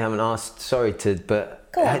probably haven't asked, sorry to, but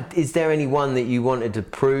is there anyone that you wanted to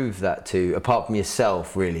prove that to, apart from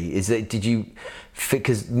yourself, really?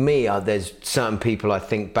 Because me, there's certain people I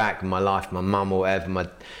think back in my life, my mum or whatever,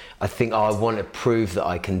 I think, I want to prove that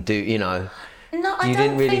I can do, you know. No, I you don't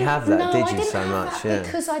didn't really think, have that, no, did I you, didn't so have much? That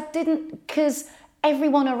because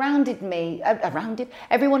everyone around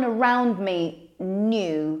me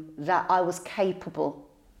knew that I was capable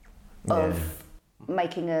of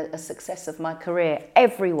making a success of my career.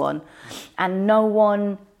 Everyone, and no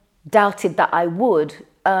one doubted that I would.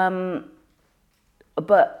 But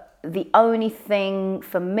the only thing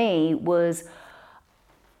for me was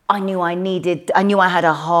I knew I had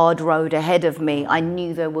a hard road ahead of me. I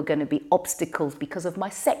knew there were going to be obstacles because of my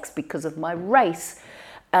sex, because of my race,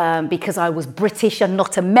 because I was British and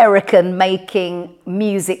not American, making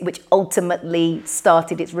music which ultimately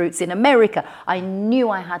started its roots in America. I knew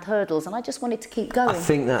I had hurdles, and I just wanted to keep going. I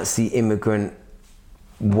think that's the immigrant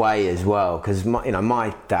way as well, because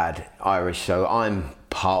my dad Irish, so I'm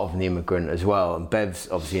part of an immigrant as well, and Bev's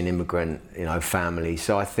obviously an immigrant, family.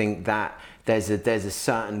 So I think that there's a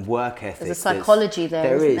certain work ethic. There's a psychology there.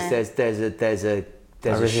 There isn't is. there? There's a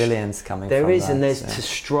resilience coming. There from is, that, and there's to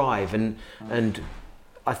strive, and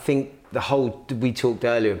I think we talked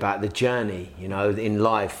earlier about the journey, in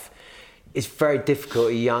life. It's very difficult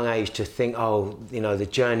at a young age to think, the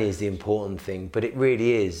journey is the important thing, but it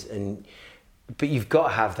really is. But you've got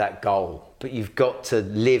to have that goal, but you've got to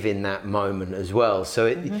live in that moment as well. So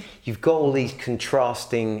you've got all these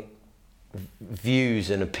contrasting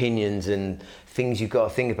views and opinions and things you've got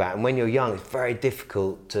to think about. And when you're young, it's very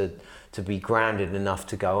difficult to be grounded enough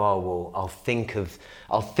to go, I'll think of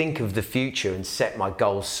the future and set my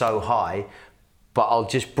goals so high, but I'll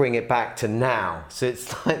just bring it back to now. So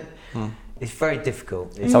it's like, it's very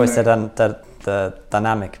difficult. It's always the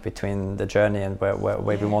dynamic between the journey and where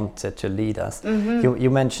we want it to lead us. Mm-hmm. You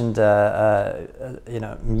mentioned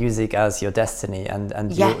music as your destiny,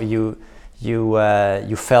 and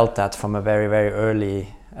you felt that from a very, very early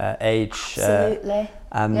age. Absolutely.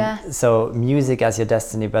 So music as your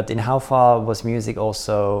destiny, but in how far was music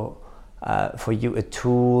also for you a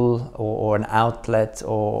tool or an outlet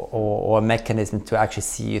or a mechanism to actually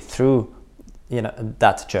see you through,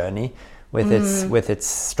 that journey with its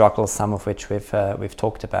struggles, some of which we've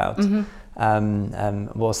talked about. Mm-hmm.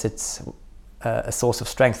 Was it a source of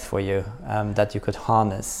strength for you that you could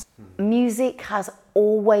harness? Music has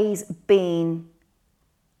always been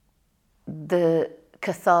the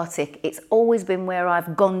cathartic. It's always been where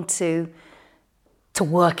I've gone to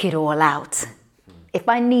work it all out. If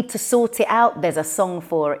I need to sort it out, there's a song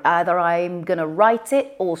for it. Either I'm going to write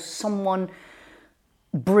it or someone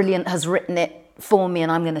brilliant has written it for me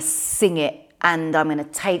and I'm going to sing it, and I'm going to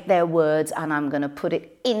take their words and I'm going to put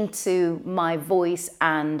it into my voice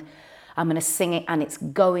and I'm going to sing it, and it's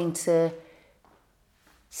going to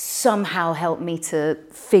somehow help me to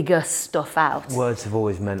figure stuff out. Words have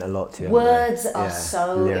always meant a lot to you. Words are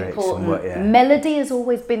so Lyrics important. Melody has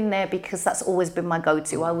always been there because that's always been my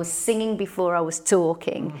go-to. I was singing before I was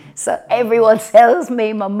talking. So everyone tells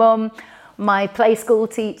me, my mum, my play school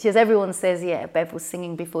teachers, everyone says, yeah, Bev was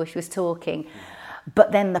singing before she was talking.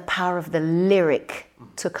 But then the power of the lyric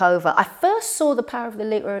took over. I first saw the power of the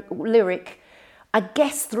lyric, I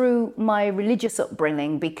guess, through my religious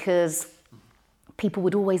upbringing, because people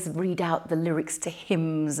would always read out the lyrics to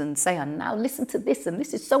hymns and say, and now listen to this, and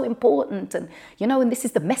this is so important, and you know, and this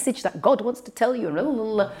is the message that God wants to tell you, and blah, blah,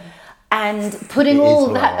 blah. And putting all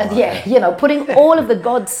that, putting all of the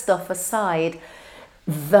God stuff aside,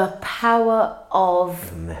 the power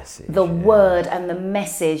of the word and the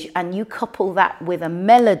message, and you couple that with a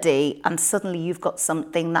melody, and suddenly you've got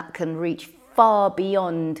something that can reach far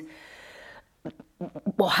beyond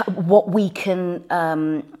what we can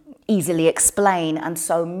easily explain. And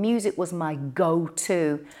so music was my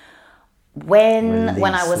go-to. When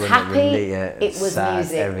I was happy, it was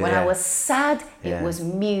music. When I was sad, it was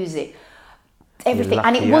music. Everything.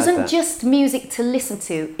 And it wasn't just music to listen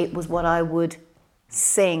to, it was what I would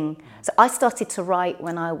sing. So I started to write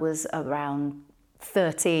when I was around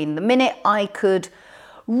 13. The minute I could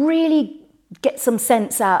really get some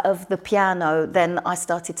sense out of the piano, then I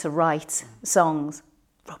started to write songs,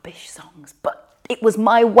 rubbish songs, but it was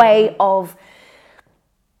my way of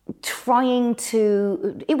trying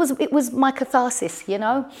to, it was my catharsis, you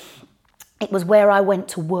know? It was where I went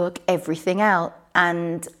to work everything out,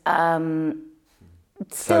 and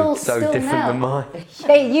still different now. than mine.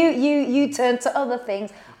 Yeah, you turned to other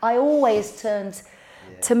things. I always turned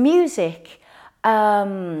to music.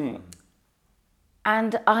 And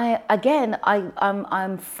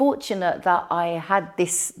I'm fortunate that I had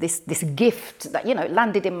this gift that, you know,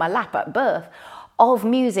 landed in my lap at birth of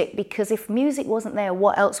music, because if music wasn't there,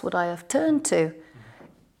 what else would I have turned to?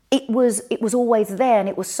 It was always there, and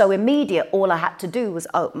it was so immediate. All I had to do was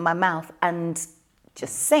open my mouth and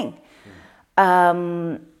just sing.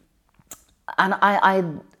 And I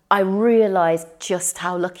realized just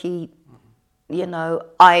how lucky, you know,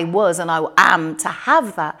 I was and I am to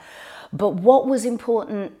have that. But what was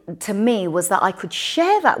important to me was that I could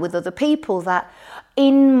share that with other people, that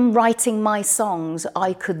in writing my songs,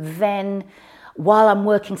 I could then, while I'm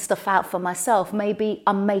working stuff out for myself, maybe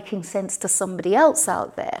I'm making sense to somebody else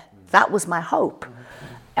out there. That was my hope.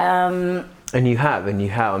 And you have, I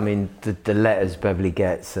mean, the letters Beverly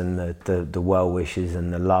gets, and the well wishes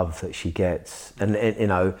and the love that she gets, and it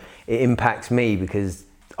impacts me because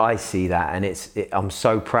I see that, and I'm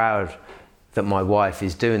so proud that my wife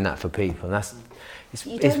is doing that for people. And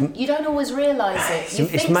you don't always realise it.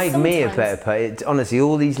 It's made me a better person. Honestly,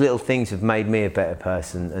 all these little things have made me a better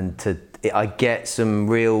person, and I get some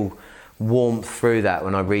real warmth through that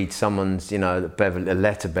when I read someone's, a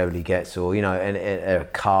letter Beverly gets, or a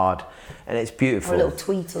card, and it's beautiful. Or a little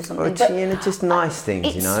tweet or something. Just nice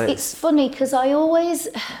things, It's funny because I always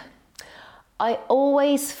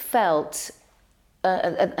felt.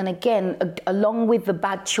 And again, along with the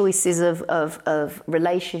bad choices of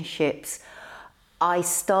relationships, I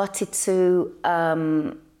started to,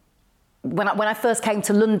 when I first came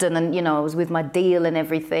to London, and I was with my deal and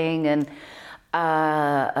everything, and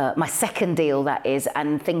my second deal, that is,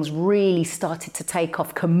 and things really started to take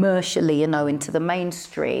off commercially, into the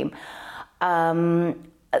mainstream.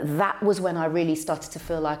 That was when I really started to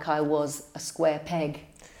feel like I was a square peg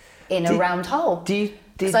in a round hole.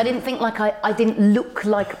 Because I didn't think I didn't look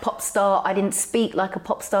like a pop star. I didn't speak like a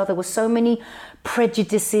pop star. There were so many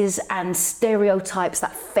prejudices and stereotypes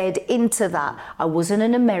that fed into that. I wasn't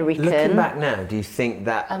an American. Looking back now, do you think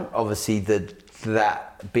that obviously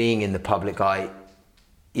that being in the public eye,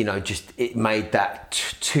 it made that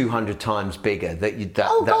 200 times bigger?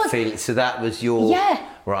 That feeling. So that was your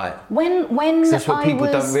right. When that's what people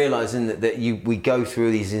don't realise, isn't it? That we go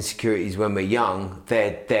through these insecurities when we're young.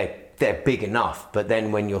 They're they're big enough, but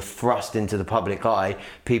then when you're thrust into the public eye,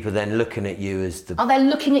 people then looking at you as the... Oh, they're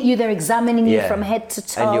looking at you, they're examining you from head to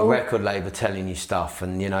toe. And your record label telling you stuff,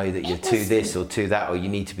 and you know that you're too this or too that, or you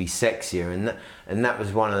need to be sexier. And that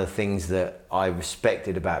was one of the things that I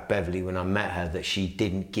respected about Beverley when I met her, that she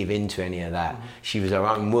didn't give in to any of that. Mm-hmm. She was her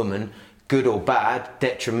own woman, good or bad,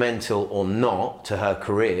 detrimental or not to her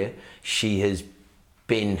career. She has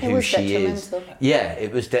been who she is. Yeah,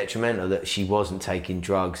 it was detrimental that she wasn't taking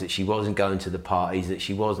drugs, that she wasn't going to the parties, that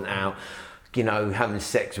she wasn't out, you know, having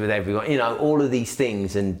sex with everyone, you know, all of these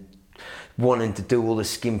things, and wanting to do all the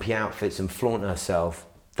skimpy outfits and flaunt herself.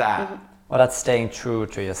 Well, that's staying true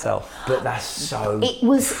to yourself. But that's so... It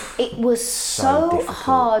was so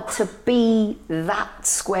hard to be that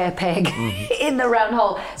square peg in the round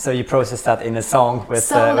hole. So you processed that in a song with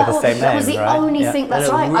the same name, right? That was the only thing. That's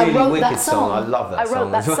right. Really I wrote wicked that song. I love that song. I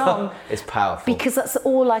wrote that song. It's powerful. Because that's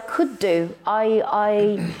all I could do.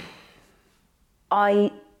 I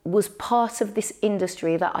was part of this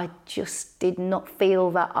industry that I just did not feel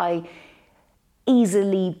that I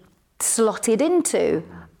easily slotted into.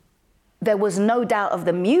 There was no doubt of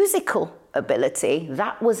the musical ability.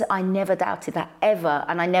 I never doubted that ever,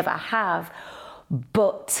 and I never have.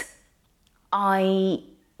 But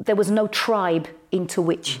there was no tribe into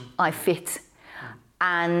which I fit.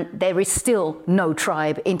 And there is still no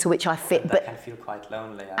tribe into which I fit. That can feel quite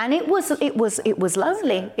lonely. And it was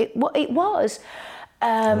lonely. It was.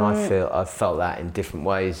 And I felt that in different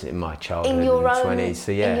ways in my childhood and 20s.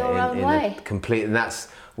 So yeah, in your own way. And that's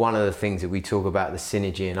one of the things that we talk about, the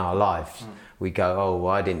synergy in our lives. We go, oh,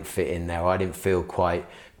 well, I didn't fit in there, I didn't feel quite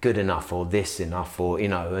good enough or this enough, or, you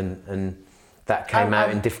know, and that came out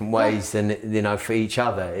in different ways, and, you know, for each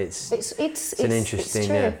other. It's an interesting,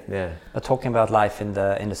 yeah. But talking about life in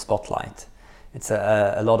the spotlight, it's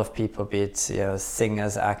a lot of people, be it, you know,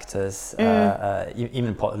 singers, actors,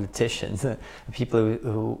 even politicians, people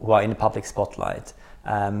who are in the public spotlight,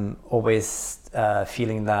 always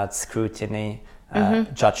feeling that scrutiny,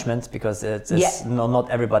 judgment, because not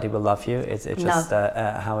everybody will love you. It's just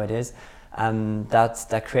how it is, and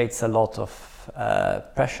that creates a lot of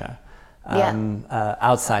pressure.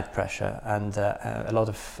 Outside pressure, and a lot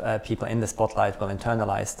of people in the spotlight will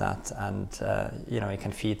internalize that, and you know, it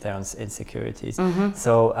can feed their own insecurities.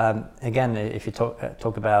 So again, if you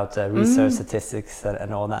talk about research, statistics,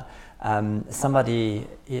 and all that, somebody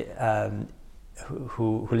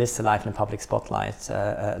who lives a life in a public spotlight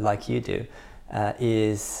like you do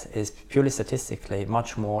is purely statistically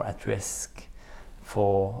much more at risk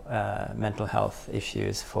for mental health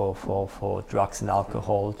issues, for drugs and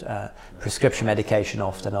alcohol, prescription medication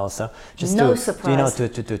often also. Just no surprise. You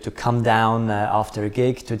know, to come down after a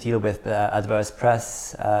gig, to deal with adverse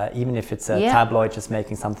press, even if it's a tabloid just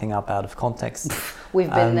making something up out of context. We've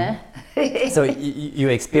been there. So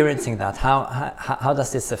you're experiencing that. How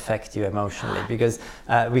does this affect you emotionally? Because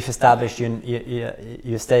we've established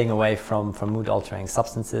you're staying away from mood-altering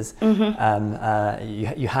substances.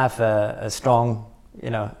 You have a strong, you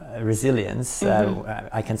know, resilience.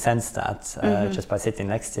 I can sense that just by sitting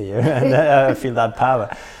next to you, and I feel that power.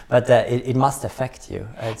 But it must affect you.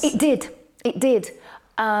 It did.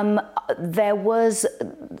 There was.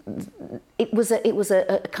 It was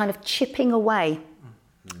a kind of chipping away.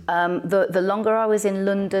 The longer I was in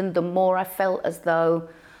London, the more I felt as though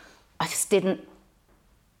I just didn't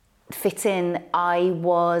fit in. I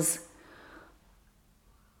was,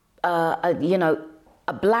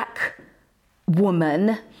 a black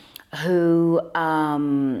woman who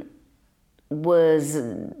was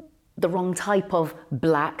the wrong type of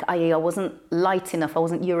black, i.e. I wasn't light enough, I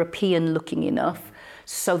wasn't European looking enough,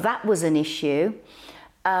 so that was an issue.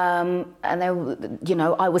 And then, you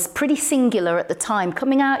know, I was pretty singular at the time.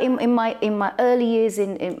 Coming out in my early years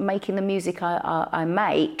in making the music I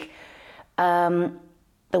make,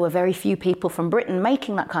 there were very few people from Britain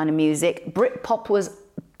making that kind of music. Britpop was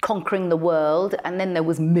conquering the world, and then there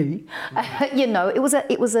was me. You know, it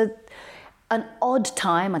was an odd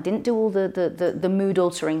time. I didn't do all the mood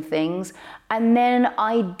altering things, and then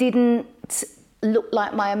I didn't look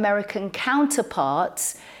like my American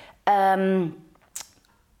counterparts.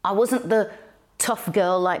 I wasn't the tough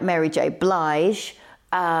girl like Mary J. Blige,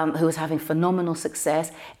 who was having phenomenal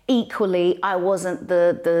success. Equally, I wasn't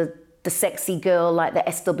the sexy girl like the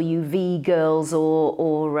SWV girls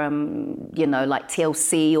or you know, like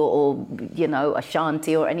TLC or you know,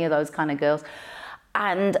 Ashanti or any of those kind of girls.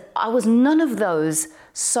 And I was none of those.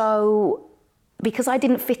 So because I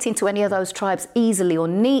didn't fit into any of those tribes easily or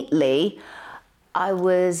neatly, I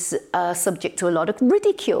was subject to a lot of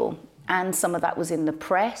ridicule. And some of that was in the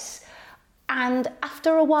press. And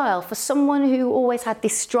after a while, for someone who always had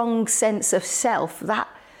this strong sense of self, that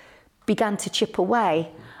began to chip away.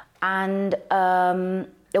 And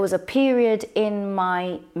there was a period in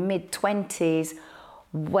my mid-20s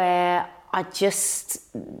where I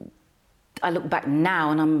look back now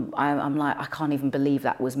and I'm like, I can't even believe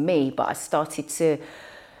that was me. But I started to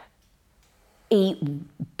eat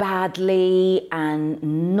badly and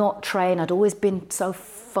not train. I'd always been so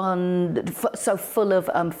full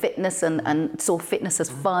of fitness and saw fitness as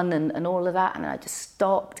fun and all of that. And I just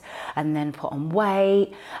stopped and then put on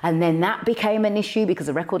weight. And then that became an issue because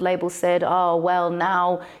the record label said, oh, well,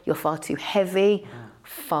 now you're far too heavy.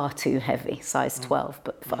 Far too heavy, size 12,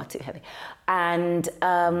 but far too heavy. And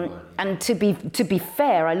to be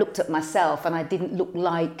fair, I looked at myself and I didn't look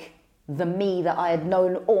like the me that I had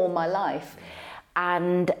known all my life.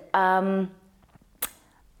 And so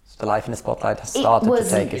the life in the spotlight has started to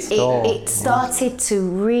take its toll. It started to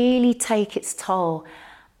really take its toll,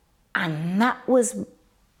 and that was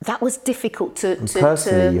difficult to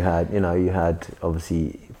personally. You had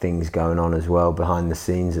obviously things going on as well behind the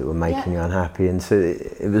scenes that were making you unhappy, and so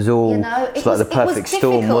it was all it's like the perfect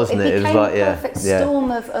storm, wasn't it? It was like a perfect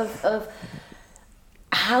storm of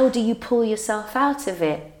how do you pull yourself out of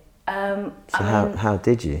it? How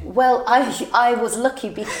did you? Well, I was lucky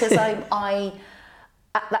because I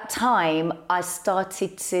at that time I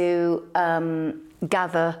started to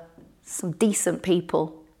gather some decent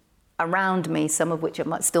people around me, some of which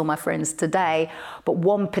are still my friends today. But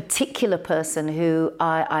one particular person who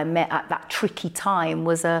I met at that tricky time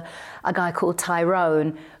was a guy called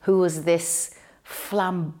Tyrone, who was this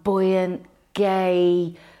flamboyant,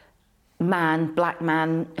 gay man, black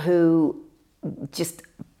man, who just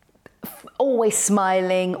always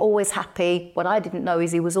smiling, always happy. What I didn't know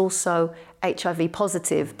is he was also HIV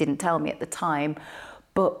positive, didn't tell me at the time.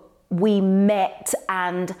 But we met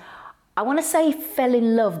and I want to say fell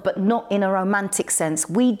in love, but not in a romantic sense.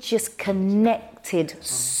 We just connected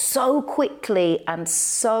so quickly and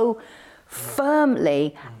so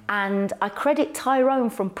firmly. And I credit Tyrone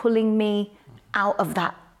from pulling me out of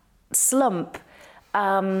that slump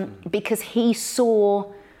because he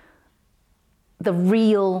saw the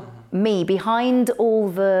real me behind all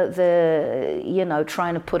the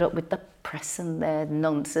trying to put up with the press and their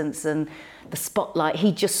nonsense and the spotlight.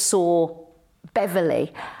 He just saw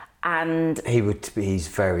Beverly. And he's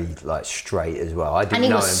very like straight as well. I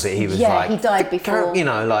didn't know him, but he was like, he died before.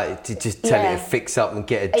 To just tell you to fix up and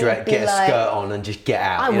get a skirt on and just get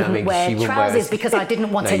out. I wouldn't wear trousers because I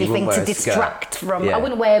didn't want anything to distract from. I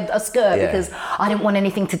wouldn't wear a skirt because I didn't want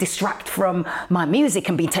anything to distract from my music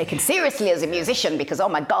and be taken seriously as a musician because oh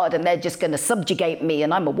my God, and they're just going to subjugate me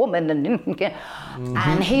and I'm a woman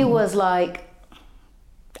and he was like,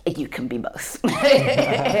 you can be both.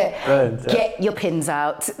 Get your pins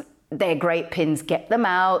out. They're great pins. Get them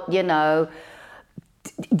out. You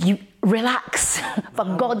relax. For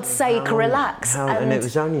God's sake, relax. And it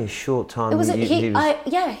was only a short time. He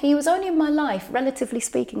was only in my life, relatively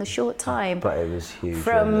speaking, a short time. But it was huge.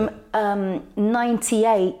 From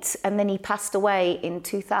 98, and then he passed away in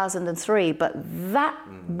 2003. But that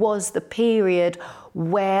was the period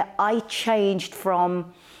where I changed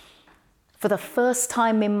from, for the first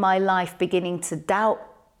time in my life, beginning to doubt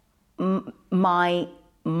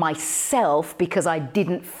myself because I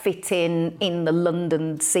didn't fit in the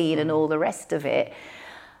London scene and all the rest of it,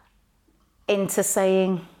 into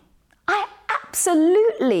saying, I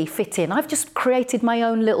absolutely fit in. I've just created my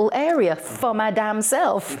own little area for my damn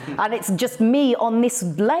self. And it's just me on this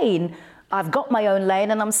lane. I've got my own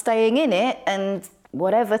lane and I'm staying in it and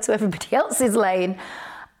whatever to everybody else's lane.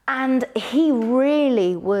 And he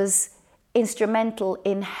really was instrumental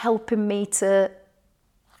in helping me to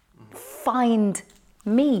find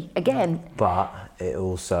me again. But it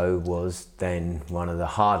also was then one of the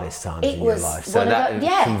hardest times in your life. So that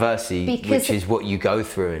conversely, which is what you go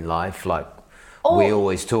through in life, like we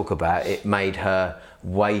always talk about, it made her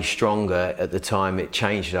way stronger at the time. It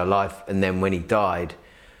changed her life, and then when he died,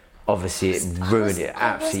 obviously it ruined it,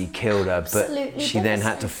 absolutely killed her. But she then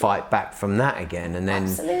had to fight back from that again, and then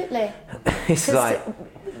absolutely. It's like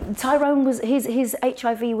Tyrone was his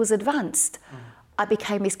HIV was advanced. I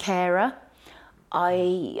became his carer.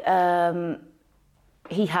 He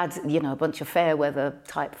had, a bunch of fair weather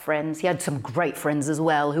type friends. He had some great friends as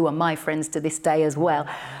well, who are my friends to this day as well.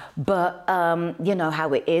 But you know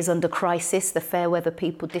how it is under crisis, the fair weather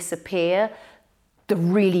people disappear. The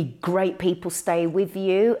really great people stay with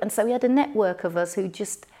you. And so he had a network of us who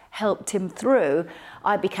just helped him through.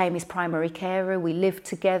 I became his primary carer. We lived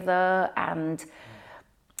together, and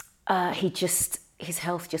his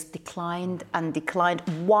health just declined and declined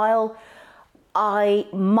while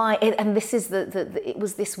and this is it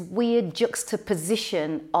was this weird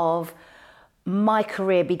juxtaposition of my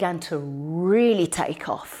career began to really take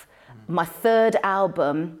off. My third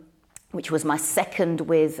album, which was my second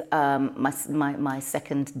with my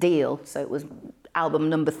second deal, so it was album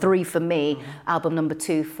number 3 for me, album number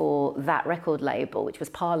 2 for that record label, which was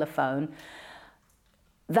Parlophone.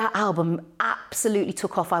 That album absolutely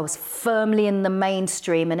took off. I was firmly in the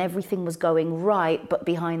mainstream and everything was going right, but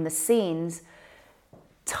behind the scenes,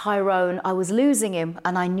 Tyrone, I was losing him,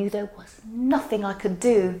 and I knew there was nothing I could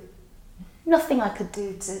do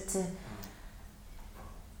to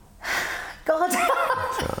God.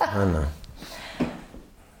 I know.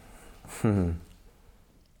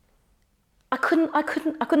 I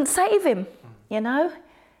couldn't save him, you know?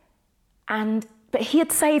 But he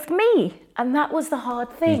had saved me, and that was the hard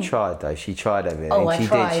thing. You tried though. She tried everything. Oh, I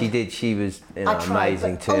tried. She did. She was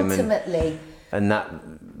amazing to him. Ultimately, and that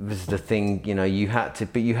was the thing, you know, you had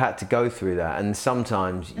to go through that. And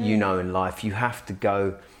sometimes, you know, in life, you have to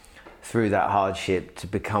go through that hardship to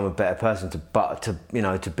become a better person, to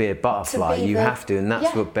be a butterfly. You have to, and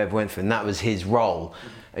that's what Bev went through, and that was his role.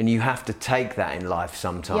 And you have to take that in life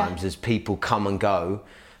sometimes as people come and go,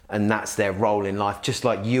 and that's their role in life, just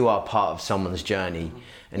like you are part of someone's journey.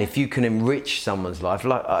 And if you can enrich someone's life,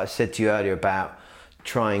 like I said to you earlier about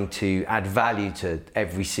trying to add value to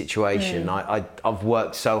every situation, I've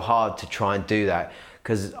worked so hard to try and do that,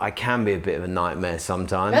 because I can be a bit of a nightmare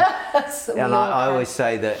sometimes. And I always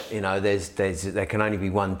say that, you know, there can only be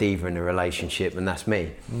one diva in a relationship, and that's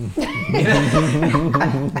me.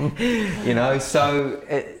 You know, so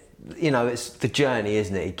it's the journey,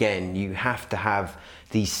 isn't it? Again, you have to have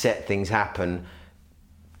these set things happen,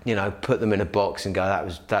 you know, put them in a box and go,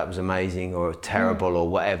 that was amazing or terrible or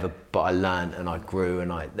whatever, but I learned and I grew,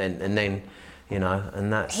 and then you know,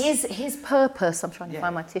 and that's his purpose. I'm trying to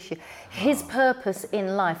find my tissue. His purpose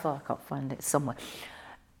in life. Oh, I can't find it somewhere.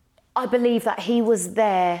 I believe that he was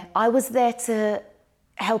there. I was there to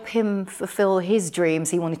help him fulfill his dreams.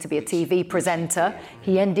 He wanted to be a TV presenter.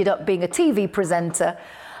 He ended up being a TV presenter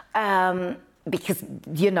because,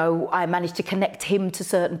 you know, I managed to connect him to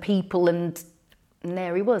certain people, and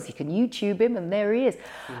there he was. You can YouTube him, and there he is.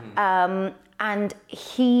 And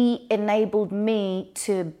he enabled me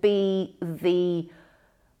to be the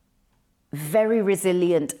very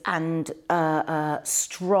resilient and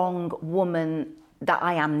strong woman that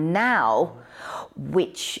I am now,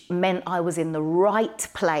 which meant I was in the right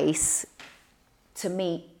place to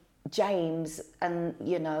meet James. And,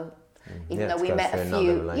 you know, even though we met a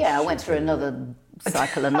few, I went through another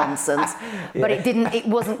cycle of nonsense, but it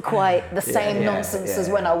wasn't quite the same nonsense as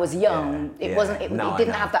when I was young. It wasn't. It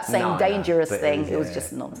didn't have that same dangerous thing. It was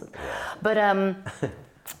just nonsense. But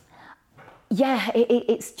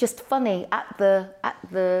it's just funny. At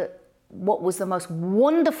the what was the most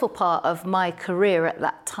wonderful part of my career at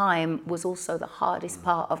that time was also the hardest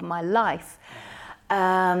part of my life.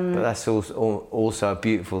 But that's also a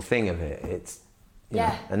beautiful thing of it. It's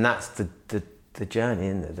know, and that's the journey,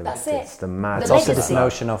 isn't it? That's it's the mad. It's also this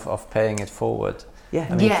notion of paying it forward. Yeah.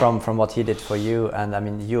 I mean, from what he did for you, and I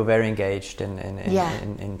mean, you're very engaged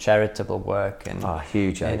in charitable work and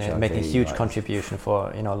huge, making a huge contribution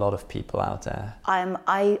for, you know, a lot of people out there.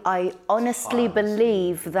 I honestly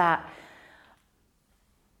believe that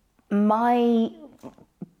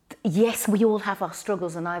yes, we all have our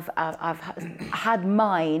struggles, and I've had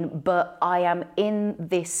mine, but I am in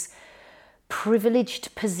this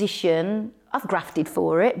privileged position. I've grafted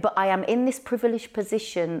for it, but I am in this privileged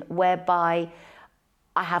position whereby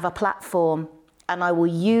I have a platform, and I will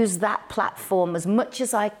use that platform as much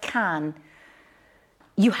as I can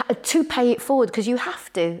to pay it forward, because you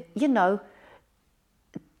have to, you know.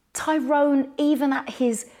 Tyrone, even at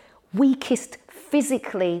his weakest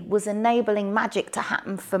physically, was enabling magic to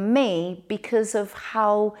happen for me because of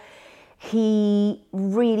how he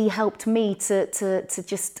really helped me to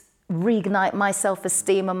just reignite my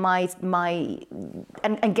self-esteem and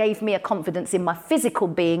and gave me a confidence in my physical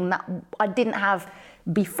being that I didn't have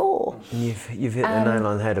before. You've hit the nail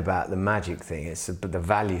on the head about the magic thing. It's the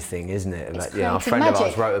value thing, isn't it? About, you know, a friend of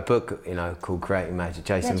ours wrote a book, you know, called Creating Magic,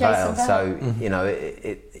 Jason Bale. So you know,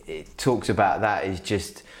 it talks about that is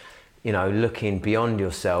just, you know, looking beyond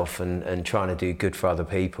yourself and trying to do good for other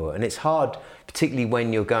people. And it's hard, particularly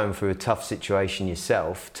when you're going through a tough situation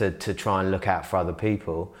yourself, to try and look out for other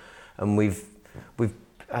people. And we've,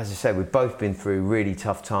 as I said, we've both been through really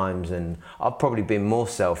tough times, and I've probably been more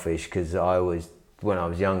selfish because I always, when I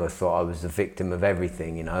was younger, thought I was the victim of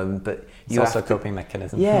everything, you know. But it's also a coping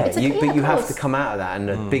mechanism. Yeah, but you have to come out of that. And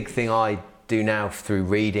a big thing I do now through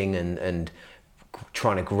reading and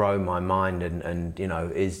trying to grow my mind and you know,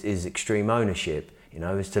 is extreme ownership. You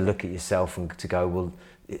know, is to look at yourself and to go, well,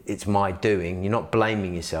 it's my doing. You're not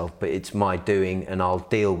blaming yourself, but it's my doing, and I'll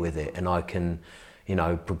deal with it, and I can, you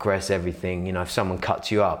know, progress everything. You know, if someone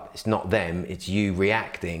cuts you up, it's not them, it's you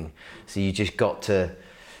reacting. So you just got to,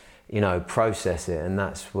 you know, process it, and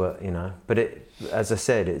that's what, you know. But it, as I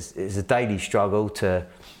said, it's a daily struggle to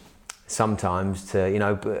sometimes to, you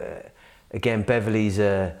know. But again, Beverly's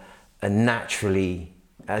a naturally,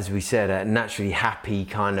 as we said, a naturally happy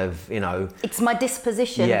kind of, you know. It's my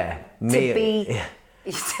disposition. Yeah, to be.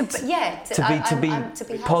 To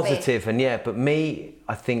be positive, and yeah, but me,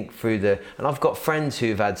 I think through and I've got friends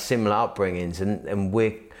who've had similar upbringings,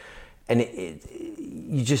 and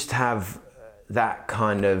you just have that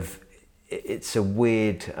kind of, it's a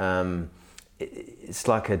weird, it's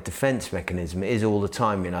like a defense mechanism. It is all the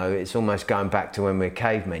time, you know. It's almost going back to when we're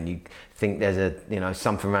cavemen. You think there's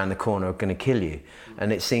something around the corner going to kill you,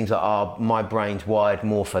 and it seems like my brain's wired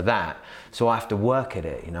more for that. So I have to work at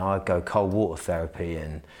it, you know. I go cold water therapy,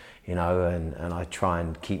 and you know, and I try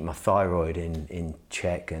and keep my thyroid in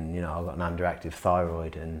check, and you know, I've got an underactive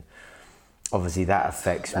thyroid, and obviously that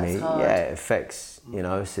affects me. Hard. Yeah, it affects, you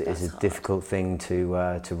know, it's a difficult thing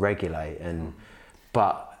to regulate,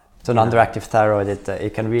 but. So an underactive thyroid,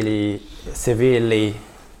 it can really severely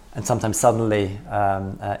and sometimes suddenly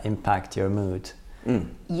impact your mood.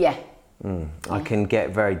 Yeah. I can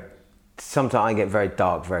get sometimes I get very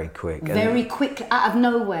dark very quick. Very quick, out of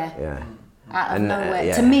nowhere. Yeah. Out of nowhere.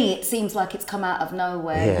 Yeah. To me, it seems like it's come out of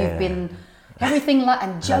nowhere. Yeah. You've been everything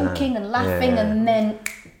and joking and laughing, and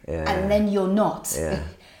then you're not. Yeah.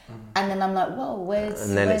 And then I'm like, whoa, where's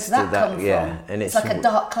that come from? And it's like a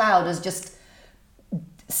dark cloud has just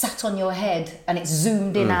sat on your head, and it's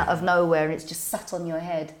zoomed in out of nowhere, and it's just sat on your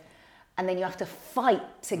head, and then you have to fight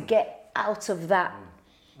to get out of that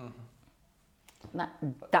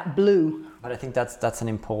that blue. But I think that's an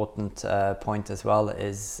important point as well,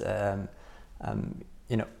 is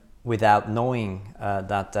you know, without knowing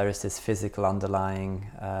that there is this physical underlying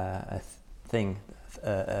thing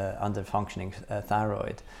under functioning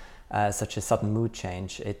thyroid, such a sudden mood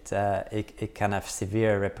change, it can have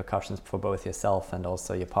severe repercussions for both yourself and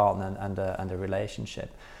also your partner and the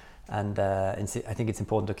relationship. And I think it's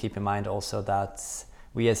important to keep in mind also that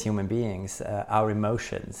we as human beings, our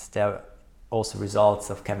emotions, they're also results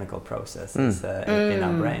of chemical processes in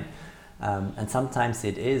our brain. And sometimes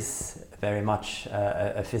it is very much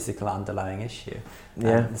a physical underlying issue.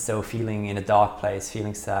 Yeah. So feeling in a dark place,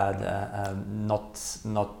 feeling sad, not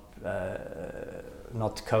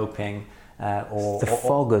coping, or the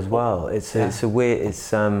fog as well. It's a weird.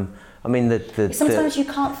 I mean Sometimes you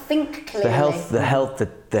can't think clearly.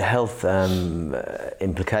 The health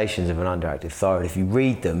implications of an underactive thyroid. If you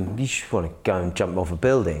read them, you just want to go and jump off a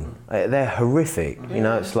building. They're horrific. You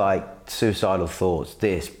know, it's like suicidal thoughts.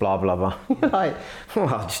 This, blah blah blah. Like,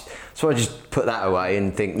 so I just put that away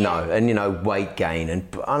and think no, and you know, weight gain, and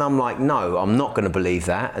I'm like, no, I'm not going to believe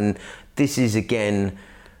that. And this is again.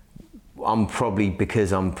 I'm probably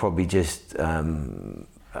just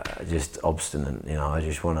obstinate, you know. I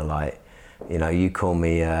just want to, like, you know, you call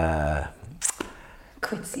me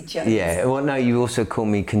Quincy Jones. Yeah, well, no, you also call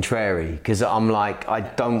me contrary, because I'm like, I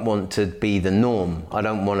don't want to be the norm. I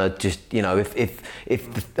don't want to just, you know, if the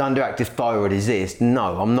underactive thyroid exists,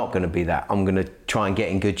 no, I'm not going to be that. I'm going to try and get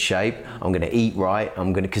in good shape. I'm going to eat right.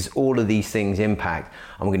 Because all of these things impact.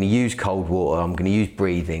 I'm going to use cold water. I'm going to use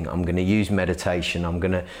breathing. I'm going to use meditation.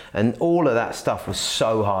 And all of that stuff was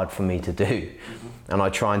so hard for me to do. And I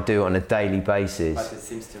try and do it on a daily basis. But it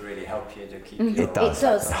seems to really help you to keep It does.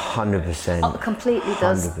 100%. It completely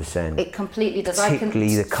does. 100%. It completely does.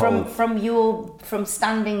 Particularly the cold. From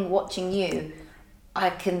standing watching you,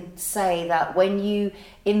 I can say that when you,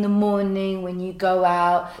 in the morning, when you go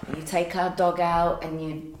out, you take our dog out and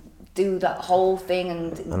you do that whole thing,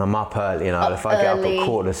 and I'm up early, you know, if I get up at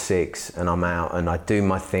 5:45 and I'm out and I do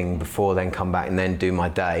my thing before, then come back and then do my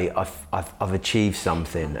day, I've achieved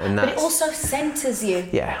something. And but it also centres you.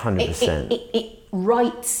 Yeah, 100%. It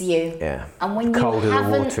rights you. Yeah. And when the you colder the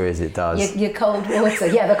water is, it does. Your cold water.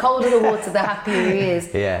 Yeah, the colder the water, the happier he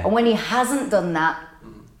is. Yeah. And when he hasn't done that,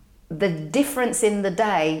 the difference in the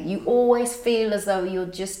day, you always feel as though you're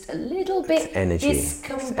just a little bit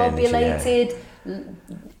discombobulated.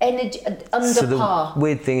 Energy under par. The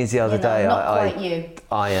weird thing is, the other day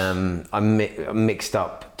I mixed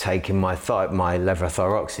up taking my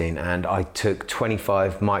levothyroxine, and I took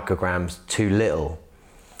 25 micrograms too little,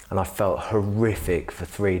 and I felt horrific for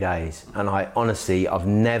 3 days. And I've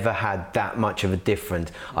never had that much of a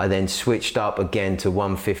difference. I then switched up again to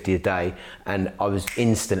 150 a day, and I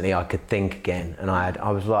could think again, and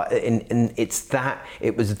I was like, and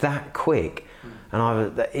it was that quick.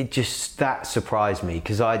 And that surprised me,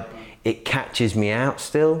 because it catches me out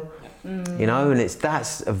still, you know, and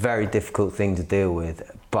that's a very difficult thing to deal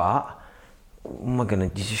with. But I'm not going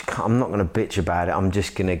to bitch about it. I'm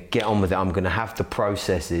just going to get on with it. I'm going to have the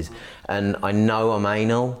processes, and I know I'm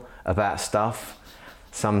anal about stuff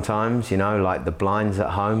sometimes, you know, like the blinds at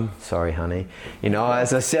home. Sorry, honey. You know,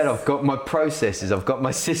 as I said, I've got my processes, I've got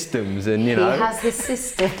my systems, and you know. He has his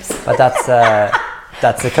systems. But that's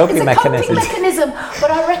a coping mechanism. It's a coping mechanism,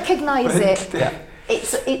 but I recognise it. Yeah.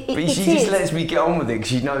 But she just lets me get on with it because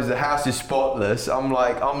she knows the house is spotless. I'm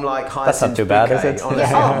like that's not too bad, is it?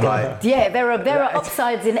 Honestly, I'm like, yeah, there are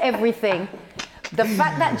upsides in everything. The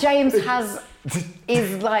fact that James has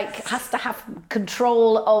to have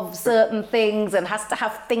control of certain things and has to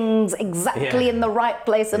have things exactly in the right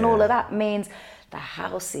place and all of that means the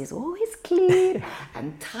house is always clean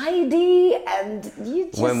and tidy, and you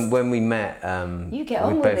just... When we met, you get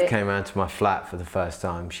on with Beth it. came around to my flat for the first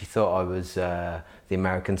time. She thought I was the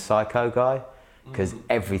American Psycho guy because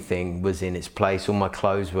everything was in its place. All my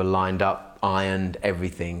clothes were lined up, ironed,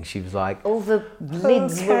 everything. She was like, all the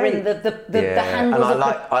lids were in the handles and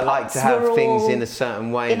of I like to have things in a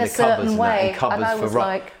certain way in the cupboards and cupboards for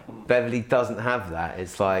right. Beverly doesn't have that.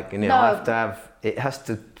 It's like, you know, I have to have, it has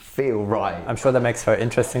to feel right. I'm sure that makes for an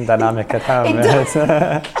interesting dynamic at home. It does.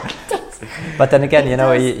 But then again, you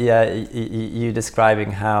know, you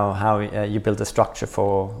describing how you build a structure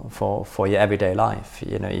for your everyday life.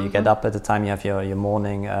 You know, you get up at the time, you have your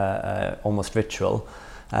morning almost ritual,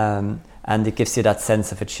 and it gives you that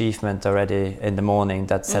sense of achievement already in the morning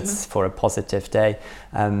that sets for a positive day.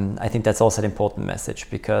 I think that's also an important message,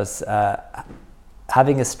 because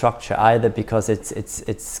having a structure, either because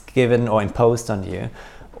it's given or imposed on you,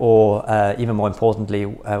 or even more importantly,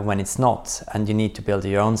 when it's not, and you need to build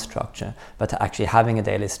your own structure. But actually having a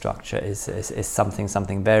daily structure is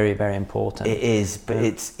something very, very important. It is, but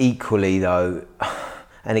it's equally though,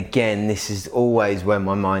 and again, this is always where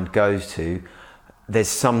my mind goes to, there's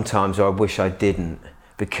sometimes where I wish I didn't,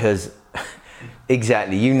 because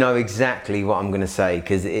exactly, you know exactly what I'm going to say,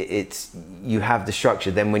 because it's you have the structure,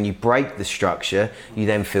 then when you break the structure you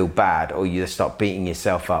then feel bad, or you start beating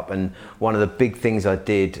yourself up. And one of the big things I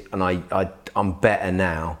did, and I'm better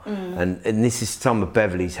now, and this is some of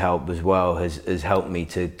Beverly's help as well, has helped me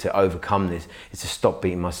to overcome this, is to stop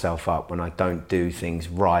beating myself up when I don't do things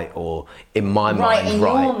right, or in my mind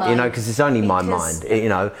right, you know, because it's only my mind, you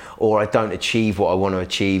know, or I don't achieve what I want to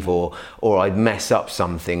achieve, or I mess up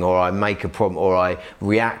something, or I make a problem, or I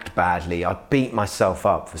react badly. I beat myself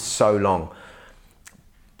up for so long.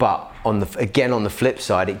 But on the flip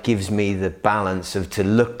side, it gives me the balance of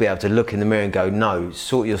be able to look in the mirror and go, no,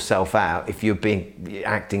 sort yourself out. If you're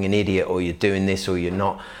acting an idiot, or you're doing this or you're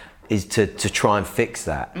not, is to try and fix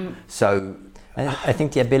that. So I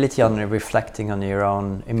think the ability on reflecting on your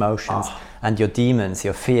own emotions and your demons,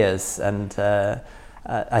 your fears, and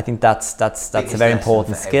I think that's a very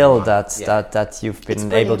important skill that you've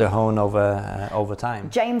been able to hone over time.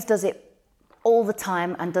 James does it all the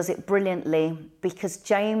time and does it brilliantly, because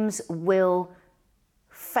James will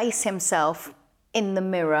face himself in the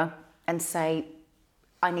mirror and say,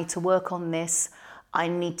 I need to work on this, I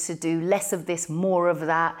need to do less of this, more of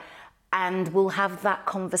that, and will have that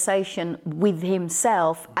conversation with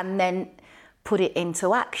himself and then put it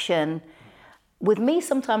into action. With me,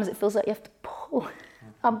 sometimes it feels like you have to pull.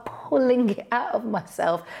 I'm pulling it out of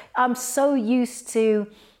myself. I'm so used to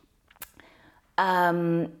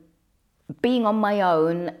being on my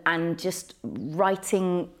own and just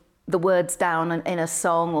writing the words down in a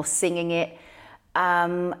song or singing it,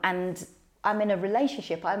 and I'm in a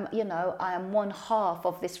relationship. I am one half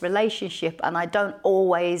of this relationship, and I don't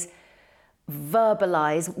always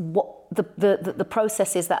verbalize what the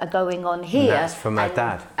processes that are going on here. And that's from my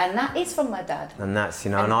dad. And that is from my dad. And that's,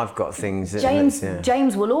 and I've got things.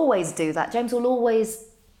 James will always do that. James will always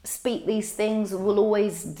speak these things, will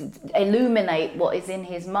always illuminate what is in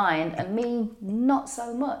his mind, and me, not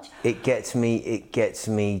so much. It gets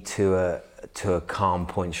me to a calm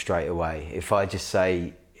point straight away. If I just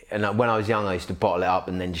say, and when I was young, I used to bottle it up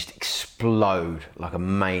and then just explode like a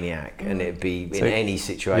maniac, and it'd be in any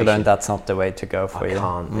situation. You learned that's not the way to go for you. I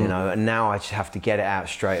can't, you know, and now I just have to get it out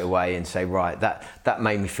straight away and say, right, that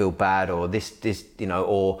made me feel bad, or this, you know,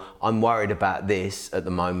 or I'm worried about this at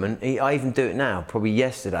the moment. I even do it now. Probably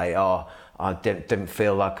yesterday, I didn't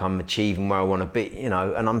feel like I'm achieving where I want to be, you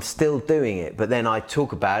know, and I'm still doing it. But then I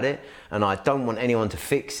talk about it, and I don't want anyone to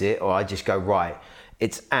fix it, or I just go, right,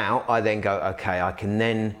 it's out. I then go, okay,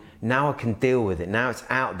 now I can deal with it. Now it's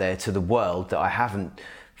out there to the world that I haven't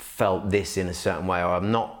felt this in a certain way, or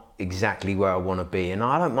I'm not exactly where I want to be. And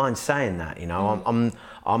I don't mind saying that, you know,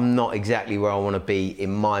 I'm not exactly where I want to be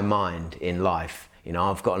in my mind in life. You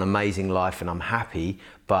know, I've got an amazing life and I'm happy,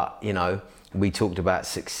 but, you know, we talked about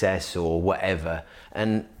success or whatever,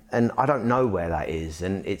 and I don't know where that is,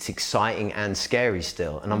 and it's exciting and scary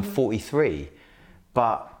still, and I'm 43,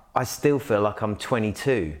 but I still feel like I'm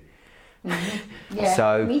 22. Yeah,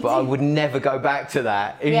 So, but I would never go back to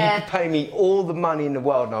that. If you could pay me all the money in the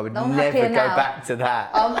world, and I would never go back to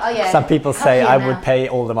that. Some people say I would pay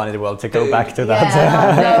all the money in the world to go back to that.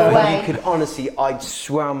 No way. You could honestly, I'd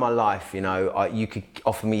swear on my life, you know, you could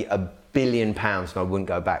offer me £1 billion and I wouldn't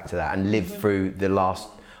go back to that and live through the last,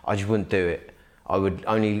 I just wouldn't do it. I would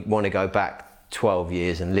only want to go back 12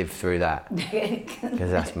 years and live through that, because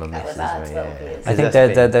that's my message. I think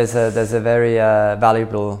there's a very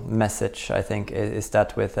valuable message, I think, is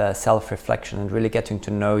that with self-reflection and really getting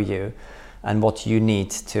to know you and what you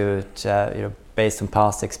need to you know, based on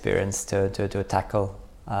past experience to tackle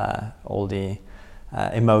all the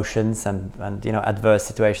emotions and you know, adverse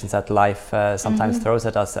situations that life sometimes throws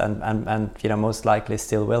at us and you know, most likely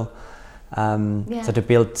still will. So to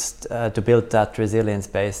build that resilience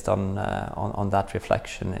based on that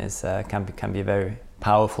reflection is can be a very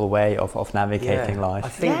powerful way of navigating life. I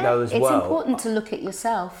think though as well, it's important to look at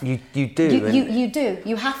yourself. You do. You do.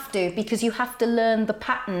 You have to, because you have to learn the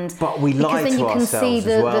patterns. But we lie to ourselves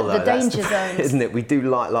as well, the danger zones, isn't it? We do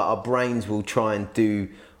like our brains will try and do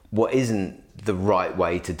what isn't the right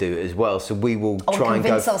way to do it as well, so we will try and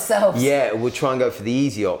convince ourselves. Yeah, we'll try and go for the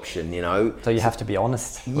easy option, you know. So you have to be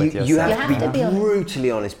honest with yourself. You have to be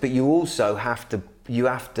brutally honest, but you also have to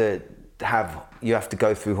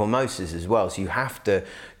go through hormosis as well. So you have to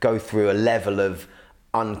go through a level of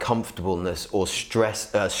uncomfortableness or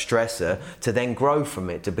stressor to then grow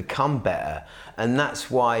from it, to become better. And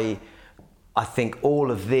that's why I think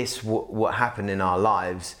all of this, what happened in our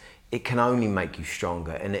lives, it can only make you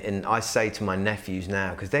stronger. And I say to my nephews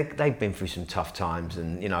now, because they've been through some tough times,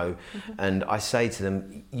 and you know, and I say to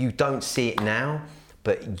them, you don't see it now,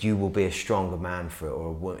 but you will be a stronger man for it,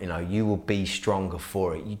 or you know, you will be stronger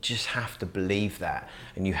for it. You just have to believe that,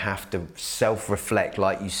 and you have to self-reflect,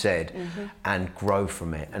 like you said, and grow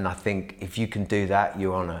from it. And I think if you can do that,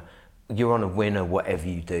 you're on a winner, whatever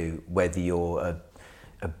you do, whether you're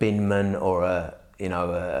a binman or a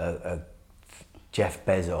Jeff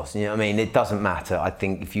Bezos, you know what I mean? It doesn't matter. I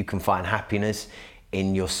think if you can find happiness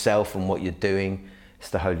in yourself and what you're doing, it's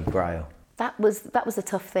the Holy Grail. That was a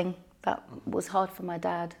tough thing. That was hard for my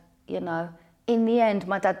dad, you know. In the end,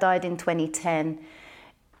 my dad died in 2010.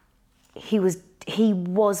 He was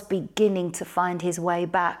beginning to find his way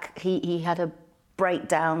back. He had a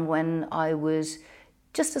breakdown when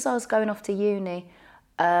just as I was going off to uni.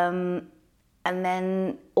 And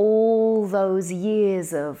then all those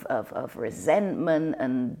years of resentment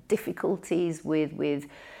and difficulties with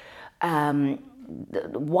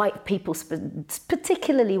white people,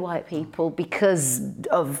 particularly white people, because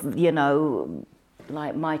of, you know,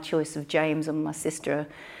 like my choice of James and my sister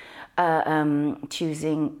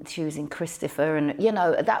choosing Christopher, and you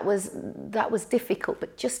know, that was difficult.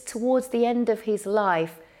 But just towards the end of his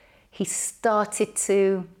life, he started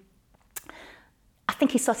to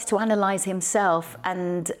analyse himself,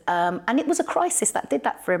 and it was a crisis that did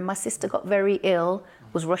that for him. My sister got very ill,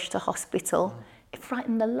 was rushed to hospital. It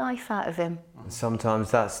frightened the life out of him. Sometimes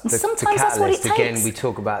that's the catalyst. That's what it takes. Again, we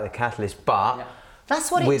talk about the catalyst, but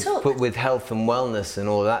that's what it took. But with health and wellness and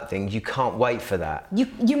all that thing, you can't wait for that.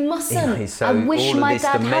 You mustn't. You know, so I wish my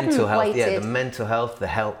dad hadn't waited. Yeah, the mental health, the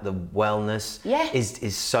wellness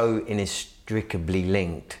is so inextricably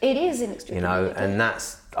linked. It is inextricably linked. You know, and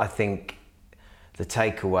that's, I think, the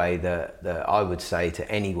takeaway that I would say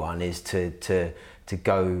to anyone is to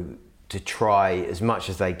go to try as much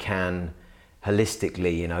as they can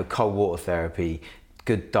holistically, you know, cold water therapy,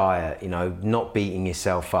 good diet, you know, not beating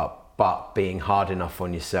yourself up, but being hard enough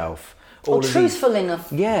on yourself. Or truthful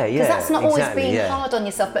enough. Yeah. Because that's not always being hard on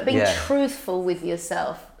yourself, but being truthful with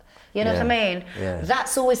yourself. You know what I mean? Yeah.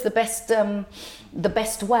 That's always the best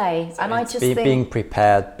way. So, and I just think being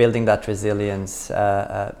prepared, building that resilience,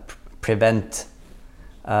 prevent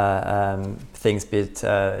things, be it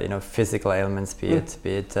you know, physical ailments, be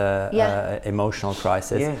it emotional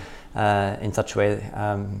crisis, in such a way,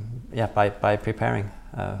 by preparing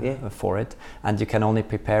for it. And you can only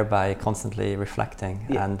prepare by constantly reflecting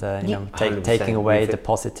and you know, taking away the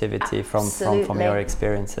positivity from your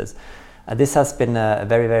experiences. This has been a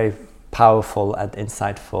very, very powerful and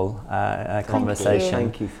insightful conversation.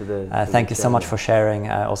 Thank you for the thank you so much for sharing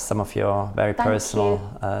also some of your very personal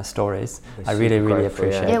stories. I really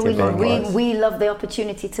appreciate it. We love the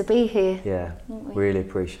opportunity to be here. Yeah, really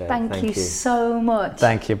appreciate it. Thank you so much.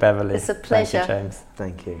 Thank you, Beverly. It's a pleasure. Thank you, James.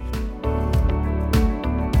 Thank you.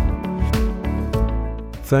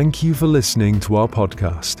 Thank you for listening to our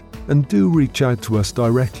podcast, and do reach out to us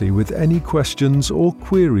directly with any questions or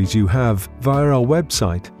queries you have via our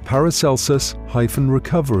website,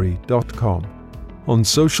 paracelsus-recovery.com. On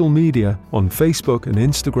social media, on Facebook and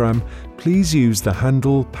Instagram, please use the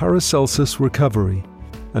handle Paracelsus Recovery,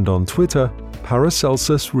 and on Twitter,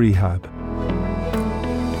 Paracelsus Rehab.